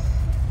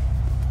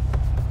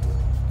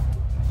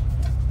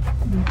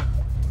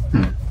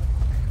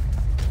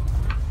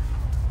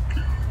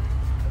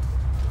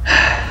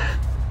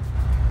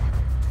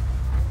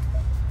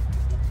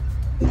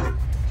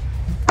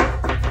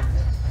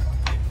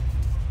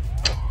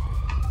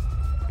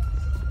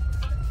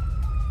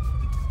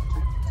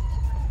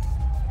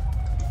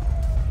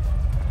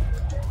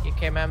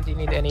 Okay, ma'am, do you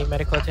need any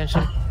medical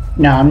attention?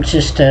 No, I'm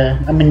just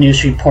I'm a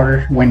news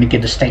reporter waiting to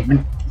get a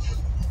statement.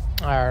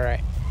 Alright.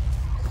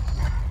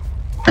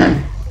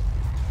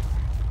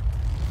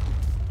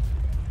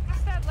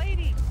 What's that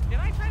lady? Did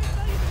I try to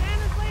sell you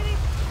bananas, lady?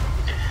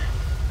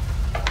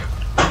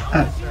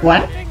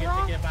 What? I didn't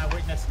get to get my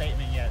witness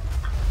statement yet.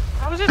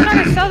 I was just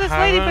trying to sell this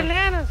lady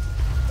bananas.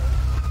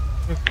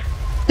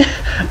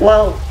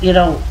 Well, you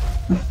know,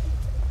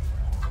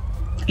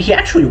 he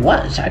actually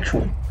was,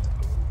 actually.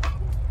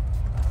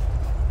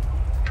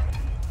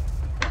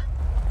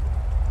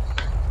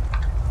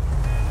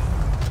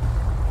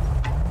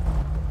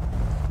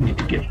 Need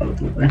to get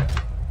over there.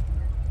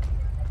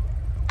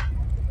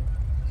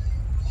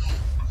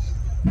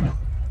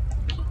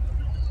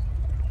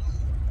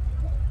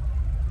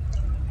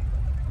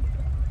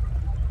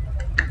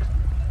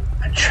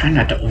 I try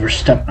not to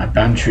overstep my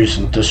boundaries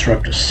and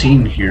disrupt a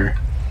scene here.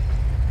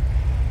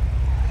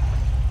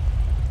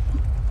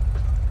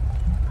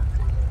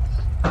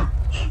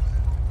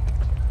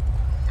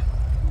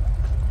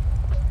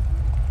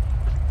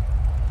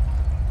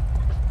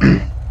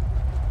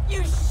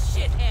 You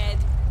shithead.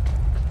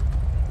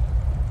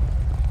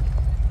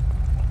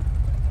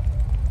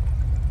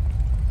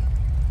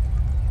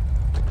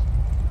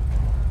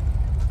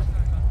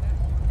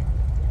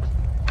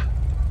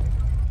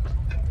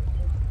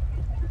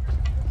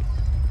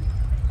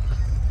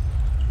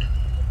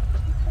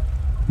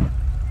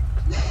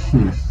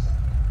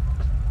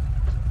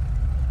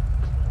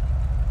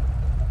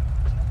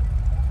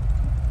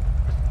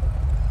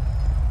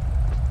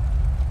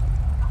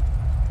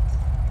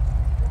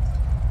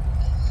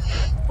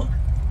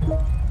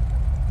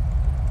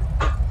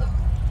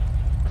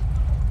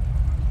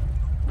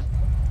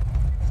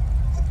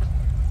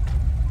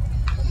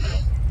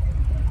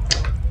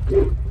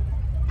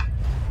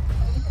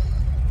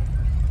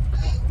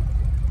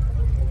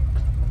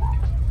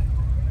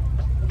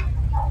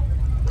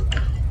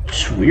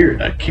 It's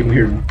weird. I came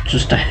here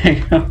just to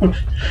hang out.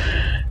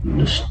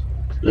 And this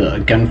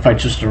gunfight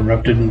just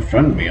erupted in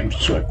front of me. I'm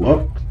just like,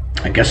 well,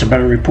 I guess I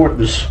better report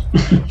this.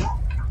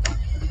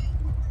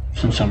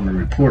 Since I'm a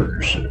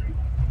reporter, so.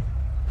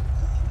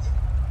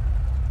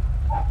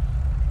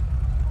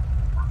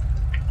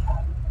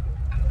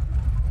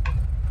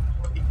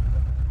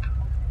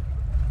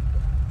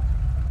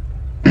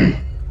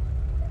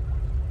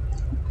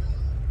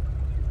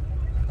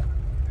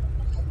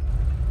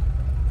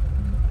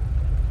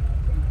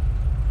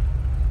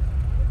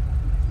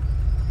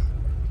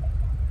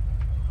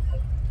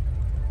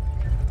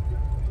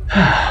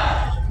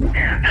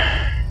 Man.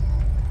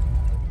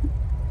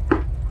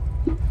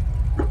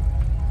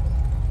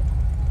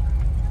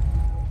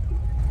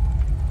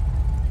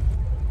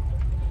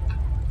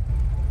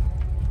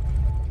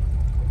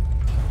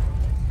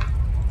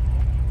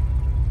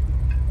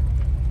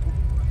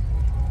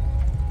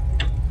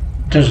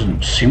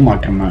 Doesn't seem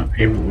like I'm not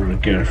able to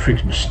get a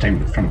freaking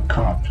statement from a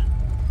cop.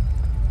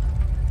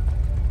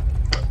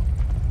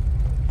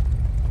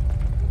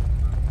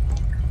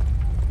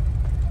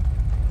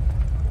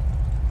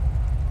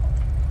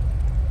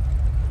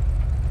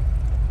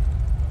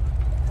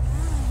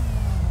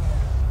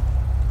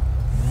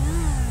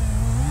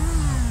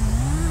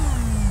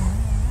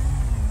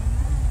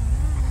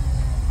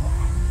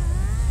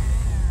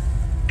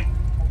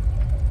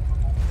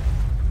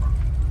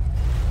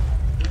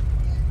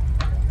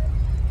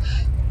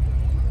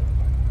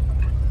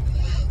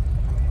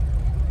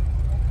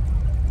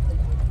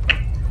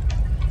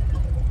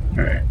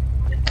 Alright.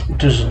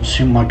 Doesn't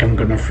seem like I'm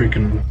gonna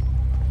freaking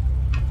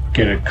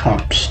get a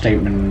cop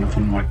statement or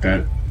nothing like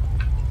that.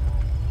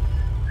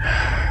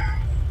 I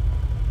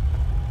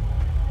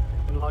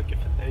like it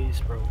for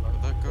days, bro.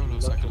 Like, that girl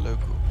looks like a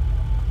local.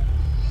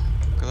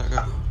 Look at that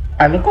girl.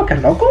 I look like a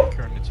local?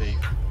 Currently take.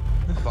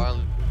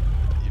 Violent.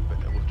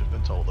 We've just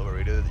been told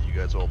already that you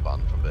guys are all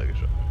banned from Burger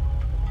Shop.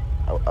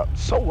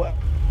 So what?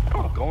 I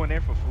don't go in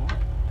there for food.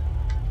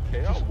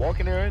 Okay, I'll walk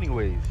in there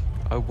anyways.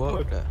 I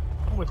work there.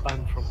 we're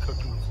banned from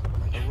cookies.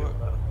 I work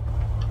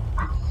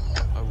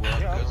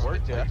Yeah, I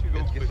work there. It's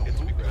because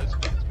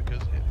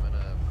Hitman,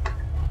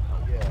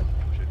 yeah,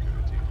 should go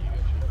to you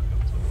guys should go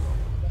to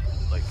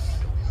like,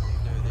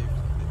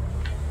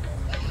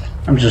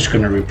 I'm just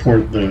gonna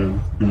report the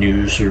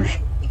news, or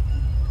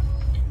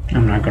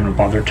I'm not gonna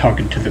bother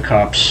talking to the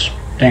cops.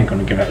 They ain't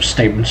gonna give out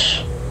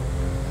statements.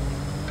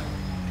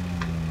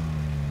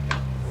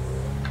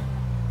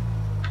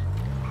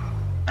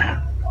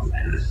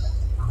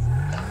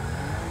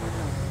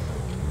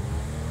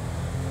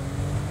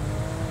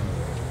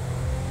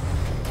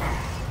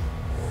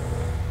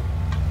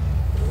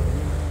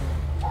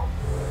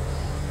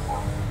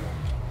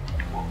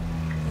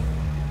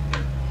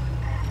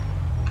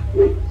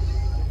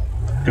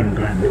 Gonna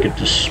go ahead and get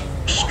this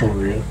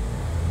story up.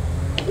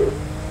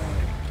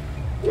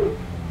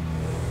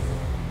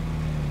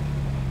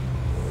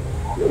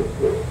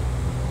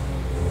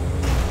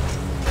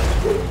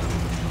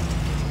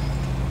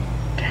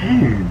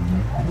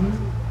 Damn.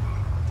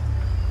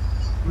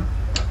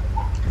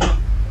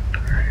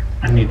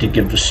 I need to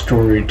give the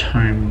story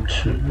time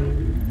to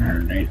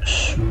marinate,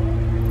 so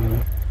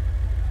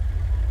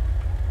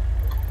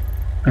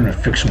I'm gonna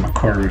fix my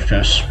car real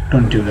fast.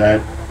 Don't do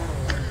that.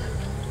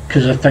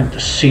 Because I think the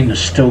scene is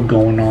still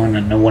going on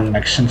and it wouldn't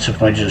make sense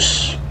if I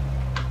just...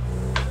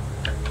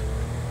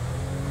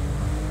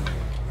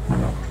 I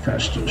don't know how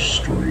fast the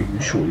story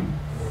usually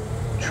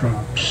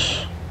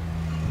drops.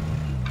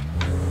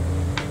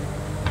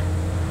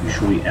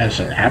 Usually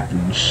as it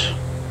happens.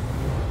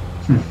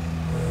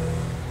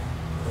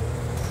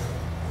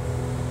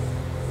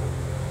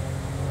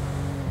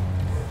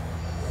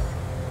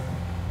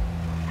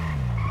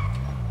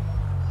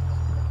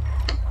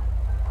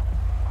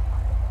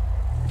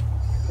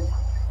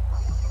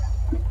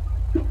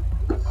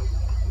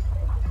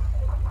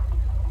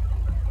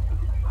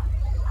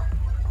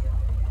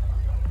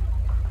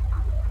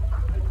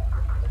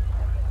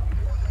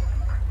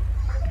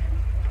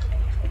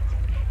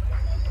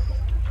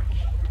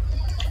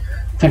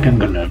 I think I'm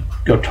gonna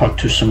go talk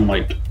to some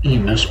like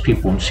EMS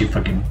people and see if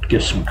I can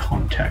get some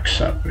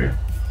contacts out there.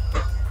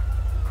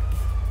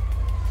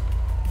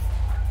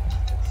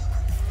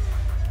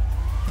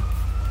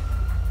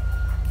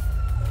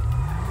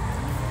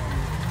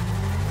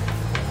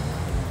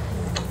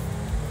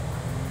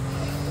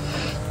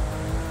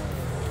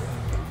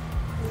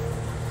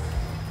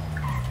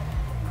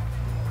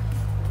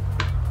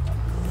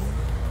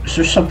 Is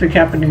there something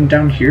happening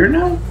down here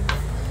now?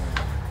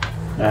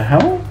 The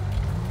hell?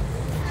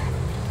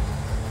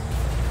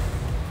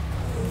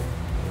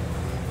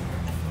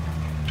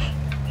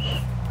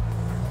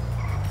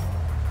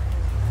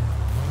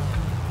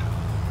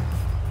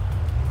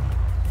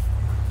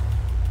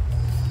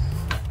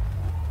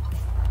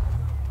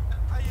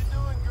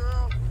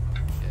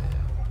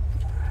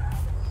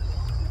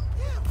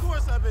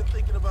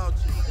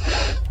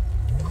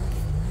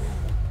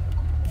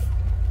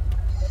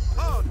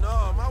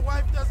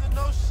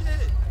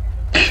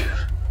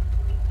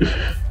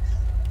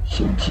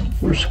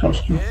 Worst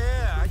costume.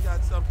 Yeah, I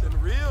got something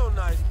real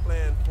nice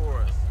planned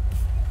for us.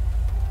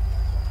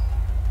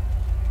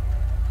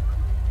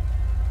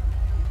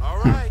 All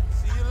right,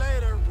 see you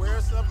later.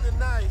 Wear something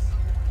nice.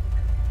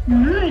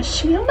 Alright,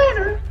 see you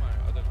later.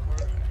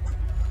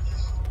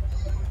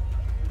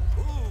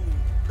 Ooh,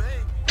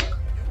 baby,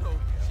 you know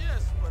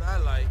just what I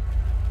like.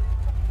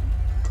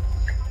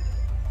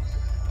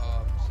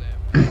 Sam,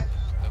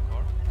 the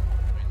car?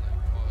 I mean,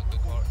 like, the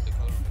color of the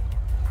car.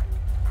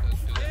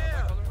 Do they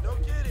have that color? No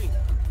kidding.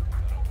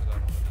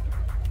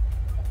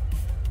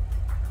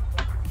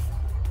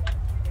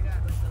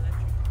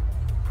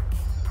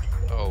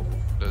 Oh,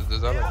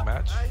 does that like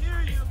match? I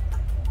hear you.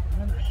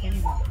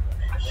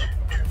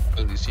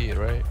 Oh, you see it,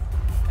 right?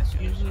 That's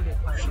usually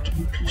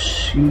the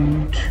C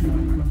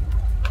to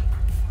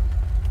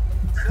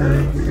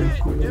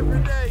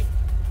Every day.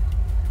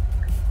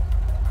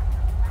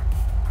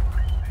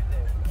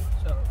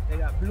 So they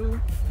got blue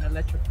and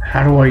electric.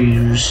 How do I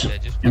use Yeah,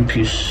 just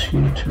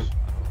NPC to...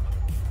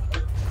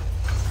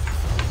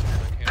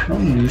 How do I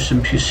use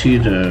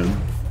NPC to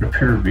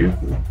repair a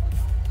vehicle?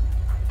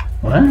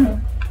 What?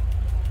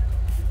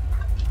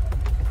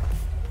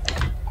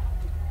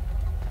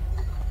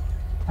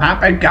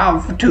 I've been gone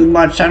for 2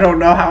 months. I don't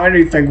know how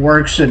anything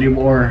works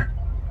anymore.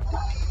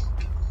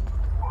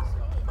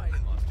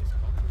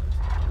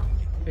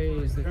 Hey,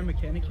 is there a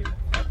mechanic here?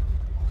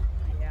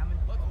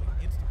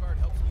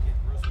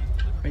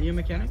 Are you a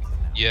mechanic?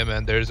 Yeah,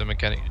 man, there's a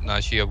mechanic. Nah,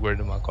 she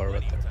upgraded my car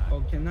right there.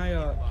 Oh, can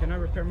I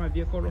repair my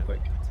vehicle real quick?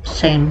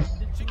 Same.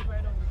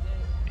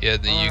 Yeah,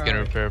 then you can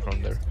Alright. repair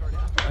from there.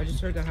 I just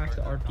heard I have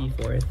to RP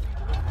for it.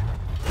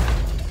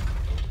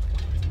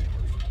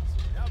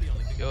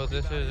 Yo,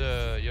 this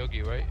is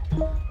Yogi, right?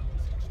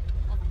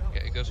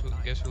 Guess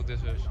who this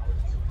is?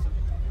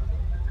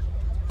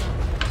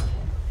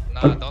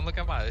 Nah, don't look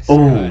at my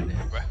Oh.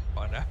 bro.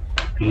 Oh, no.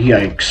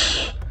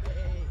 Yikes.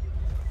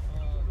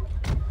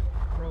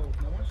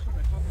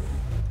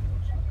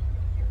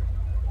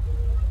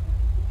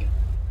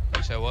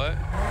 You said what?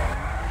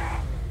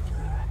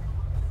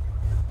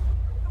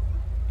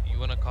 You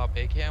wanna cop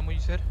AKM? What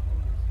you said?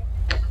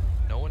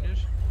 No one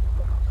is?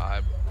 I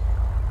bet,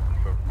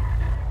 bro.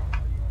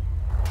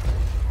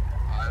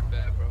 I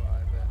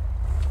bet.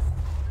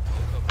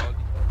 What's up, Baldy?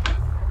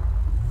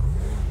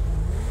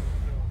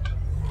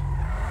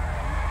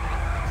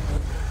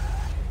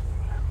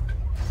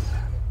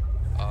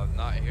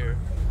 Not here.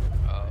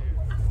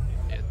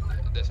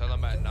 They sell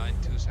them at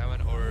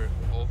 927 or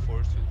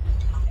 042.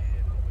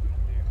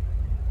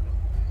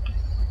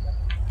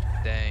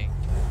 Dang,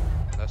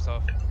 that's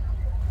tough.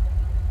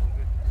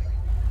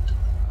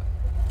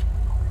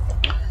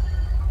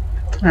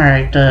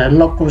 Alright, the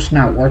local's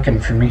not working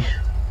for me.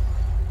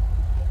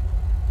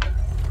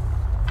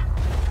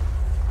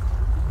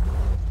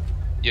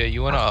 Yeah,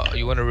 you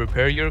wanna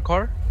repair your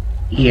car?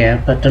 Yeah,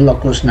 but the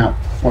local's not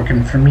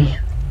working for me.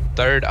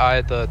 Third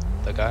eye, the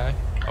guy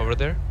over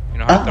there. You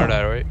know how third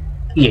eye, right?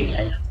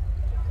 Yeah.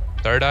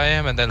 Third eye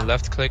him, and then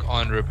left click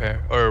on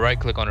repair, or right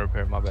click on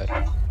repair. My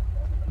bad.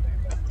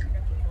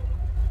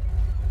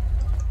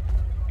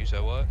 You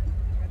said what?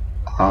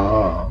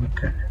 Oh,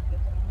 okay.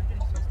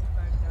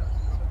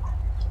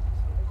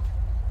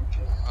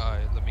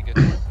 Alright, let me get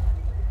to it.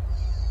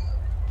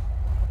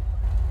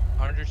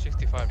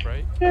 165,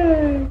 right?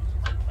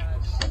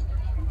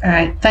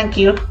 Alright, thank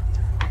you.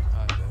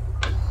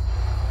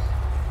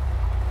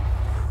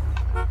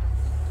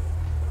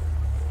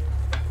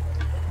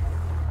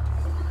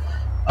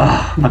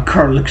 Oh, my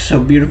car looks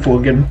so beautiful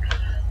again.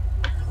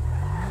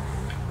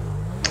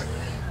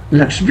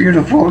 Looks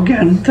beautiful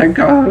again, thank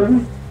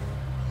God.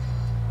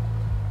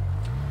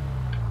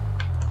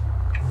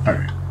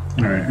 Alright,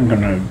 I'm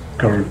gonna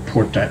go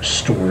report that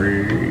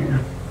story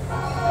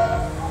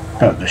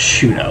about the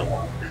shootout.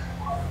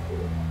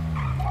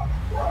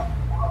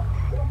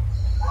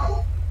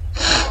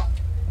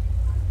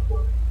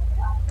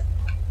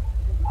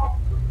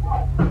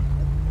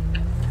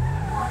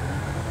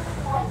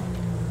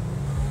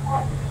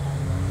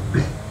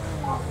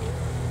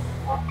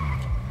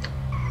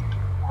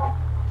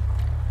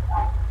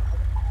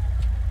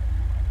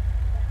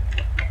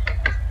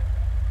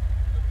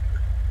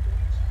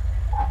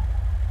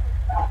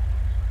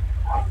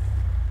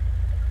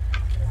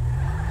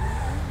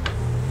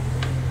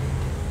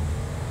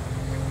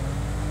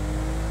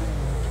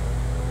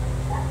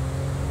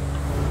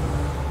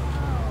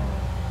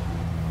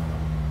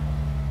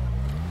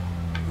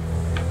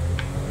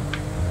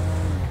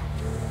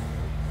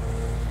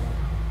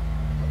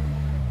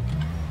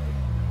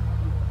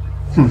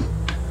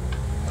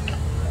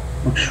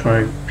 Looks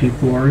like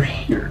people are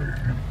here.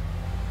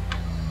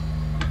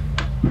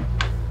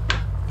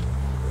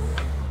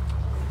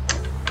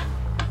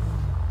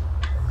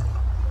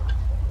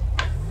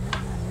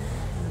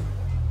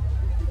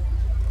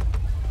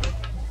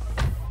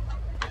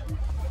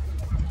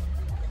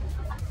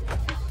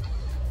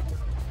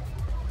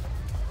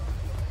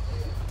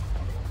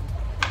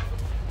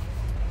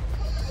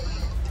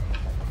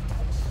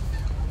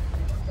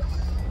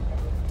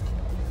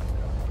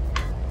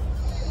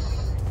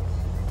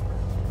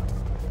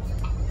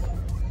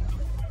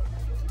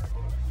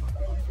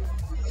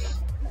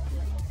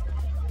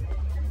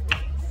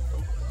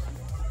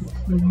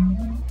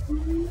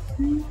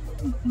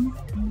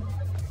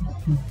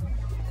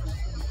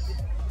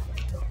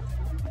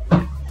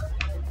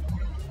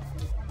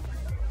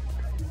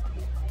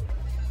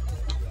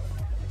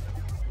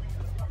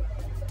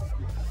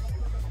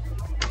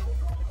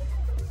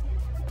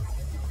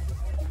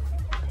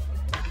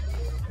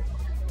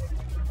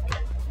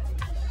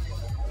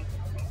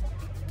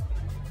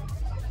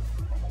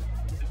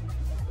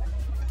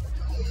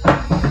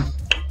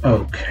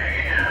 Okay.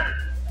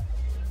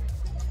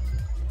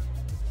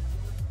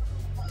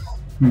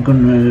 I'm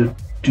gonna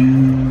do...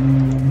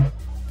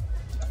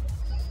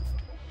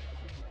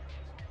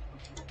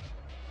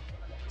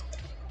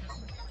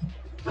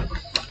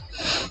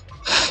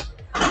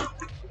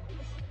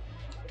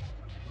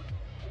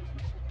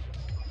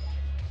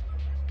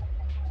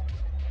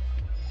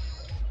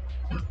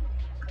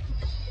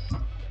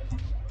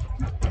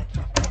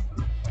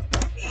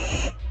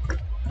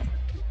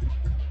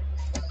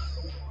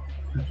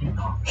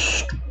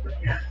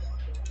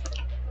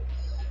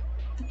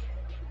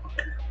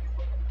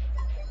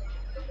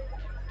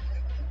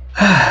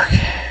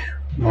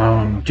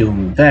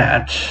 doing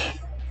that,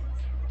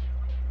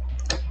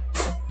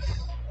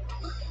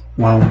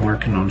 while I'm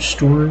working on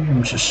story,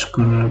 I'm just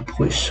gonna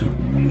play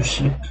some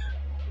music.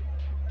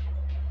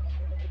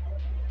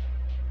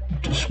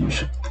 This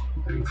music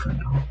play for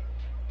now.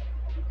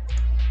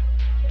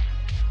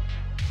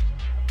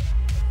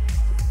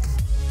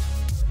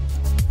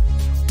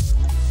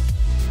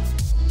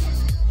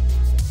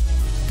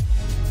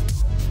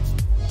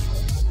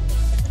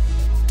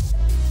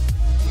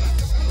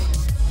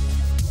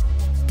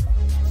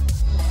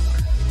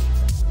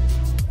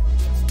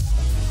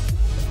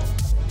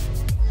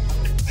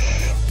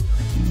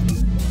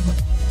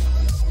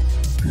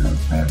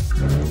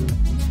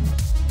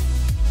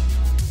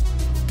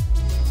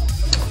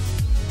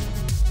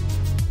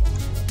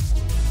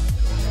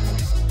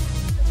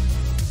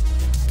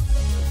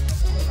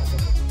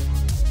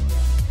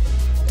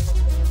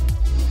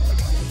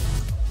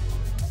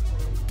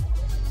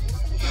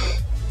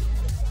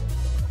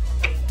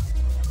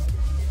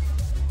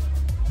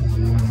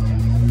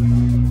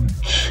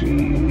 Let's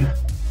see.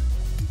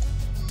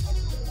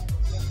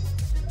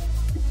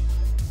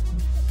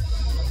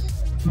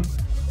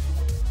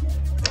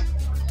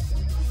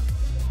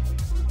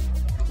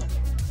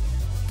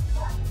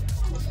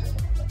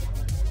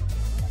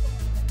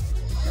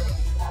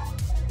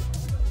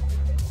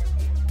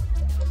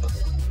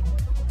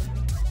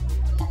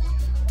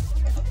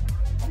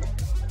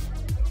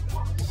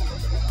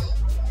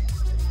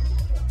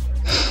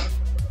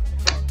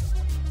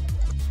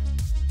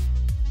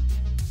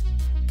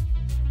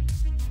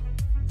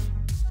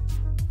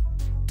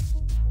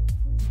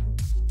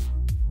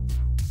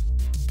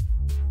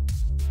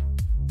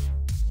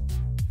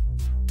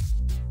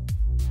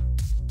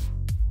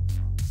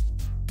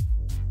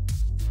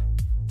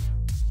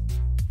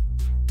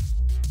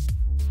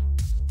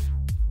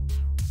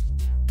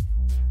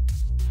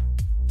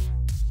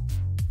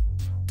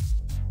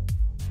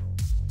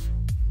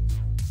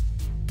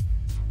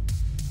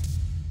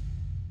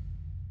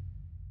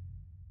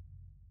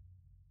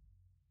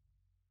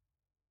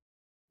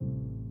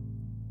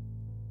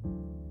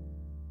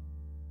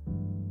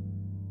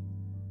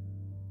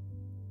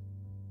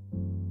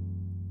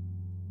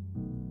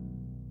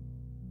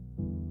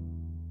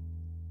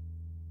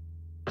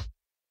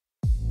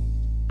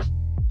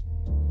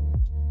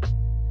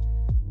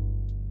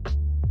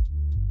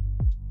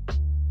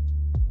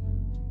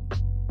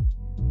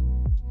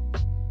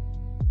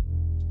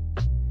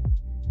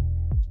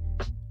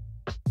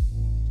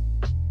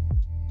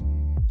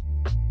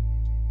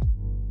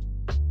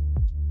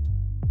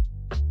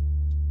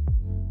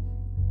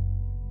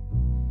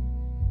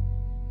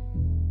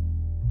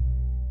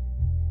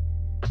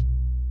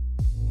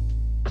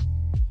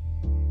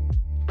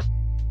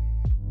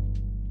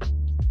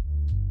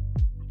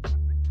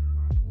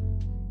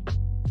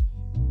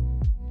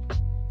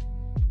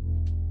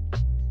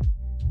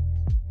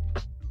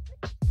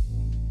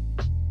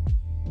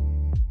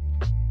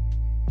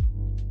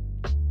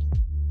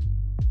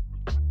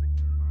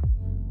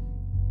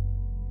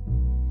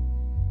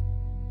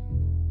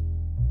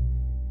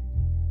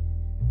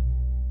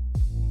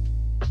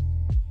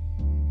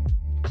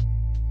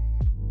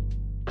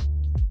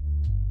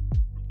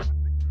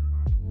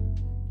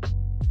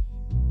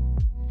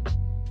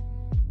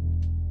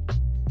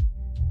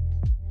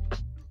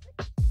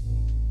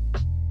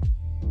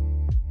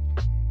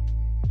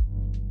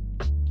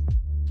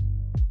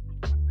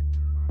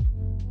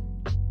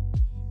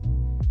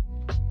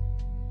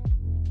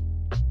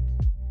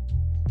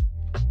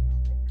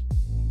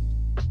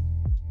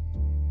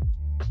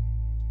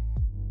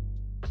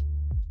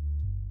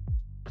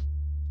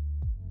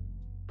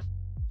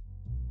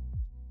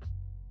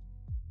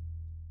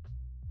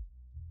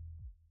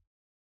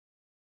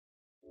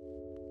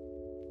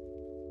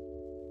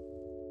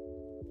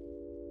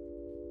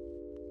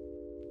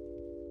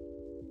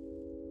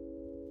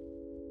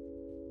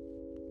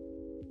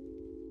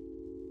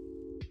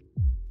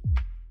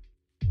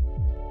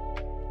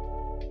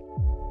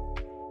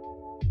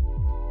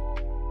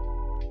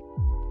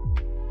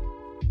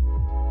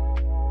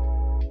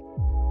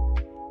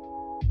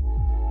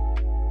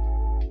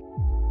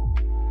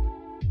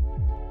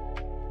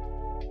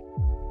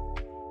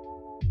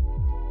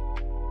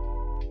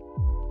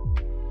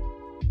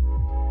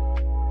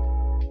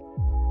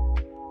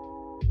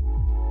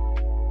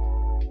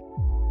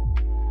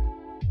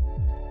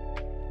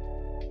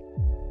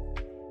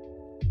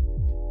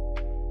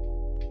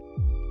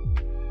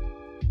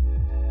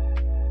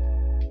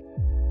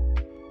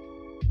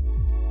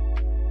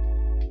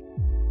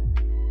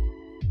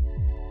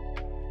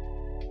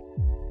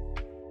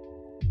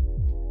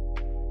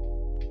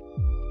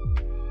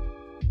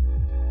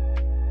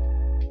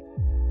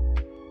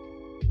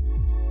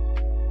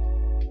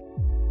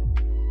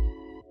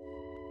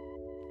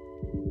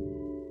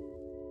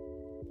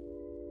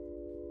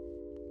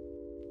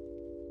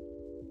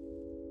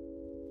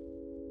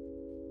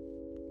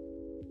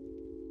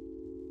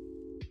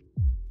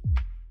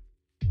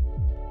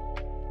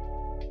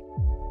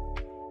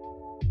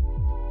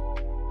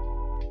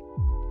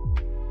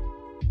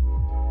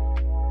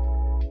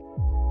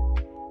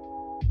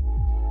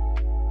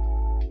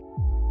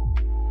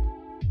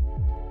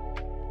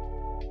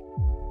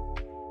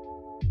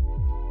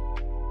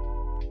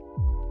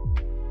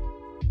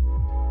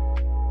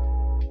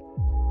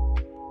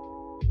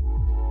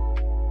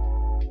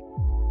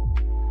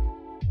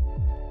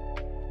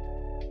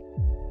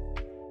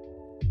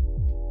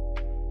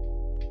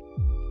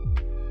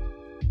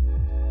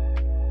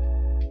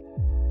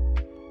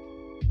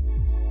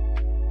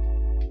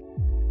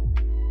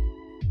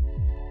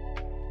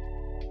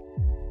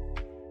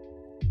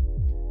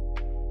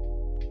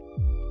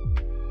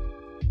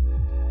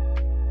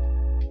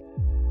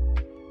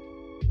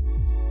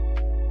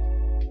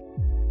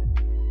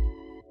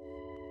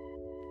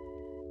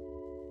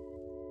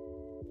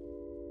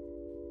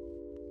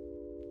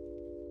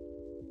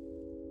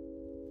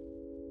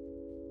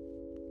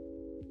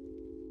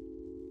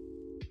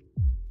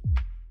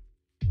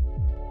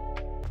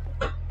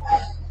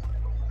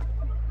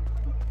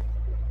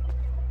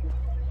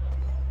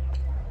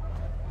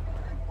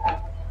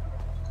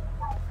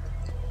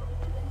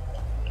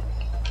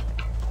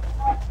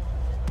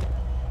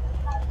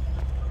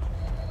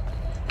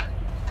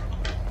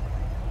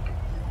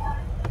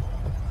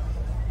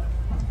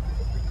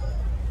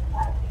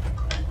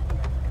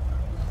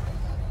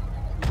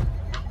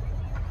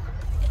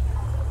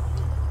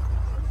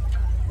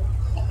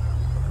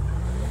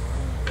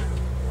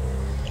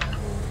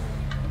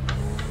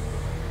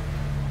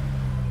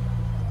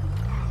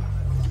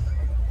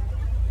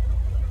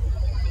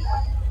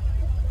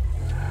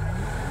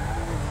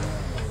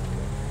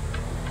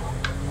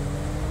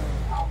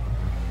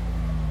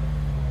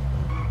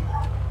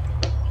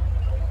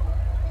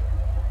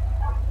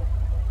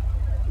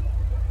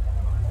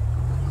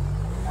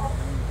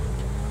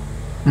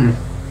 Hmm.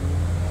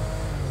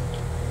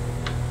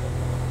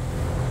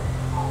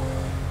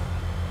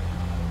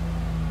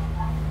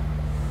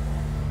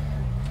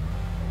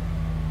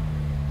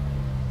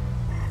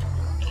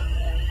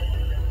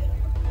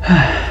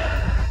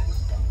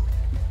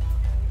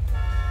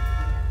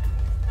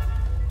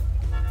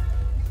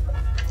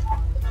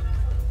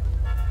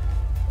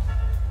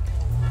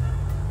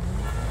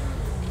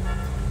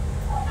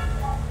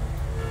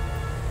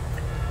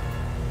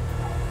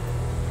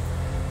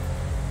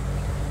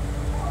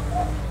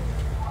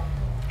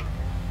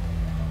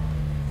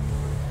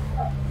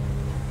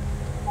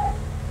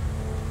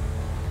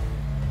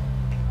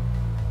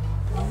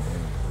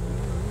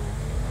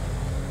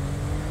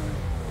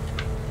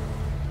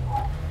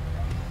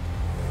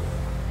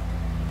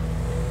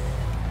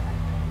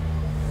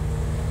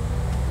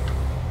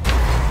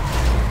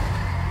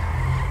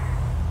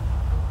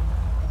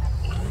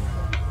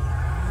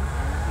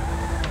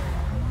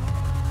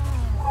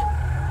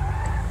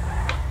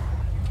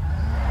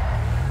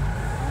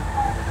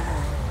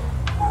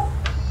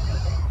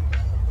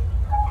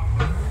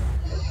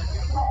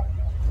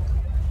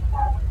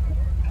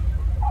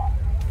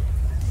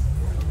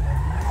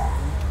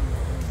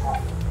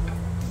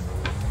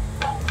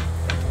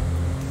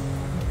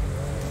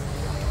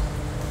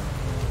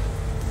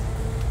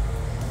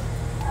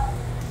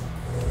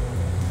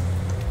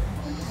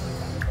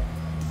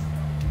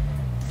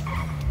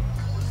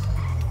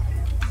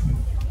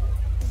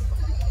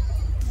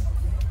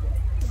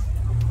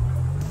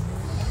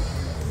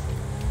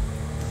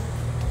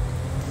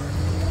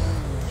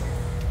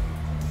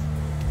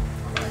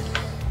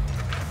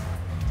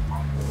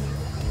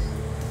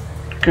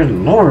 Good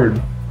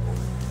lord.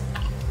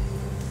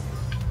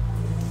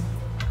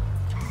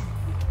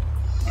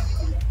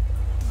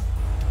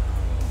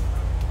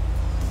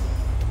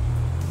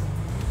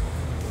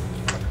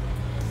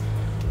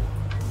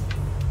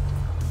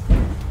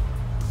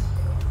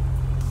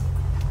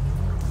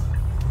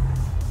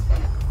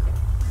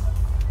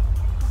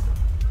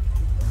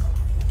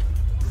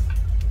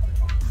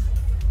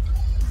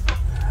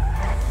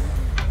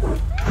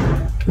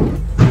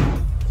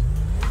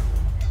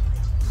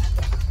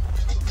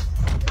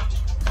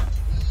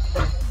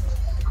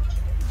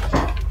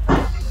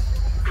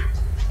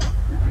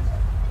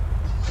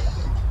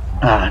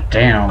 Ah,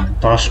 damn.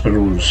 The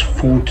hospital is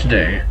full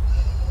today.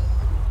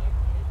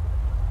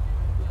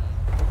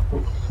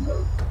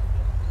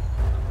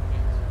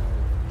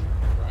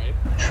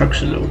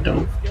 Truck's a little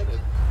dope.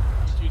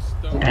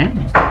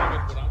 Damn.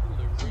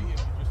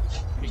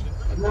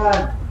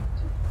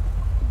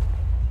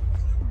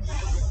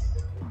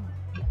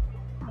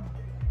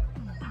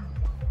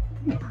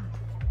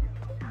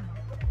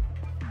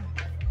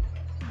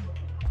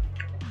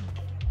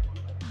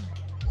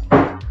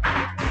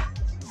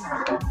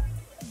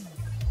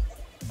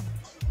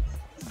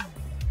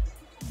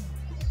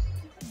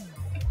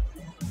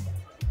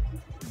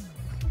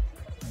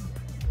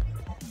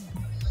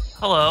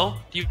 Hello,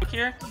 do you work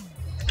here?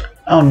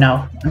 Oh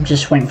no, I'm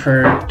just waiting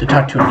to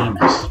talk to an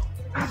EMS.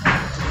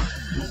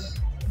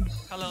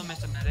 Hello,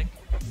 Mr. Medic.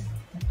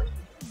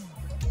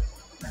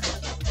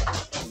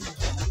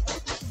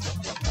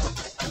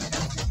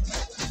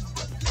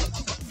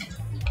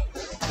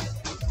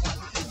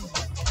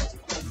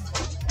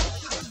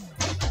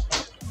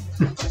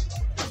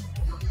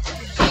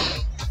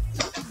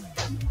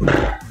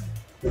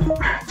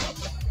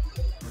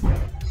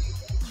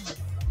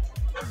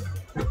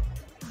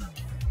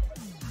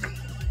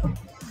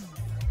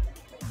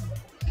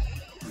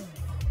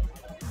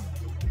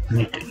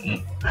 Need to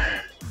eat.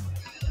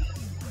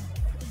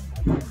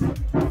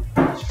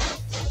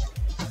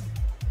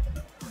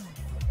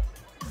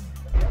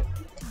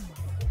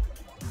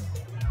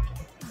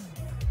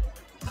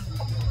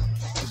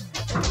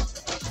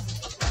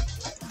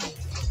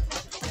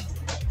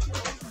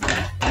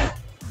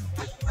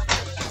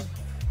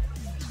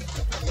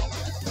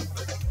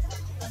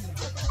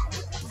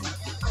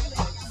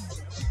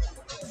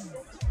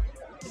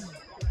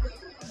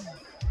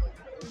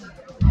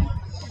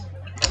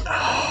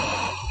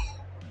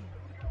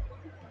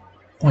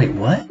 Wait,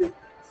 what?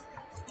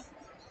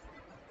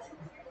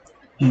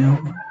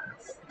 You...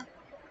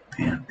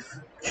 Man.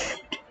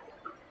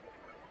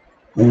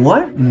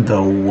 What in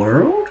the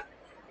world?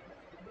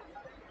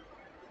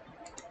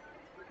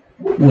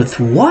 With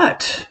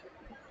what?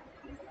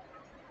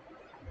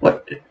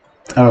 What?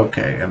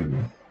 Okay, I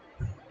don't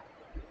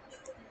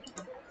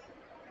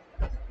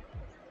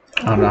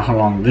know how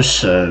long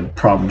this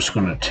problem's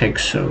gonna take,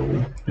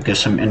 so I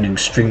guess I'm ending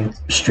stream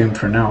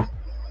for now.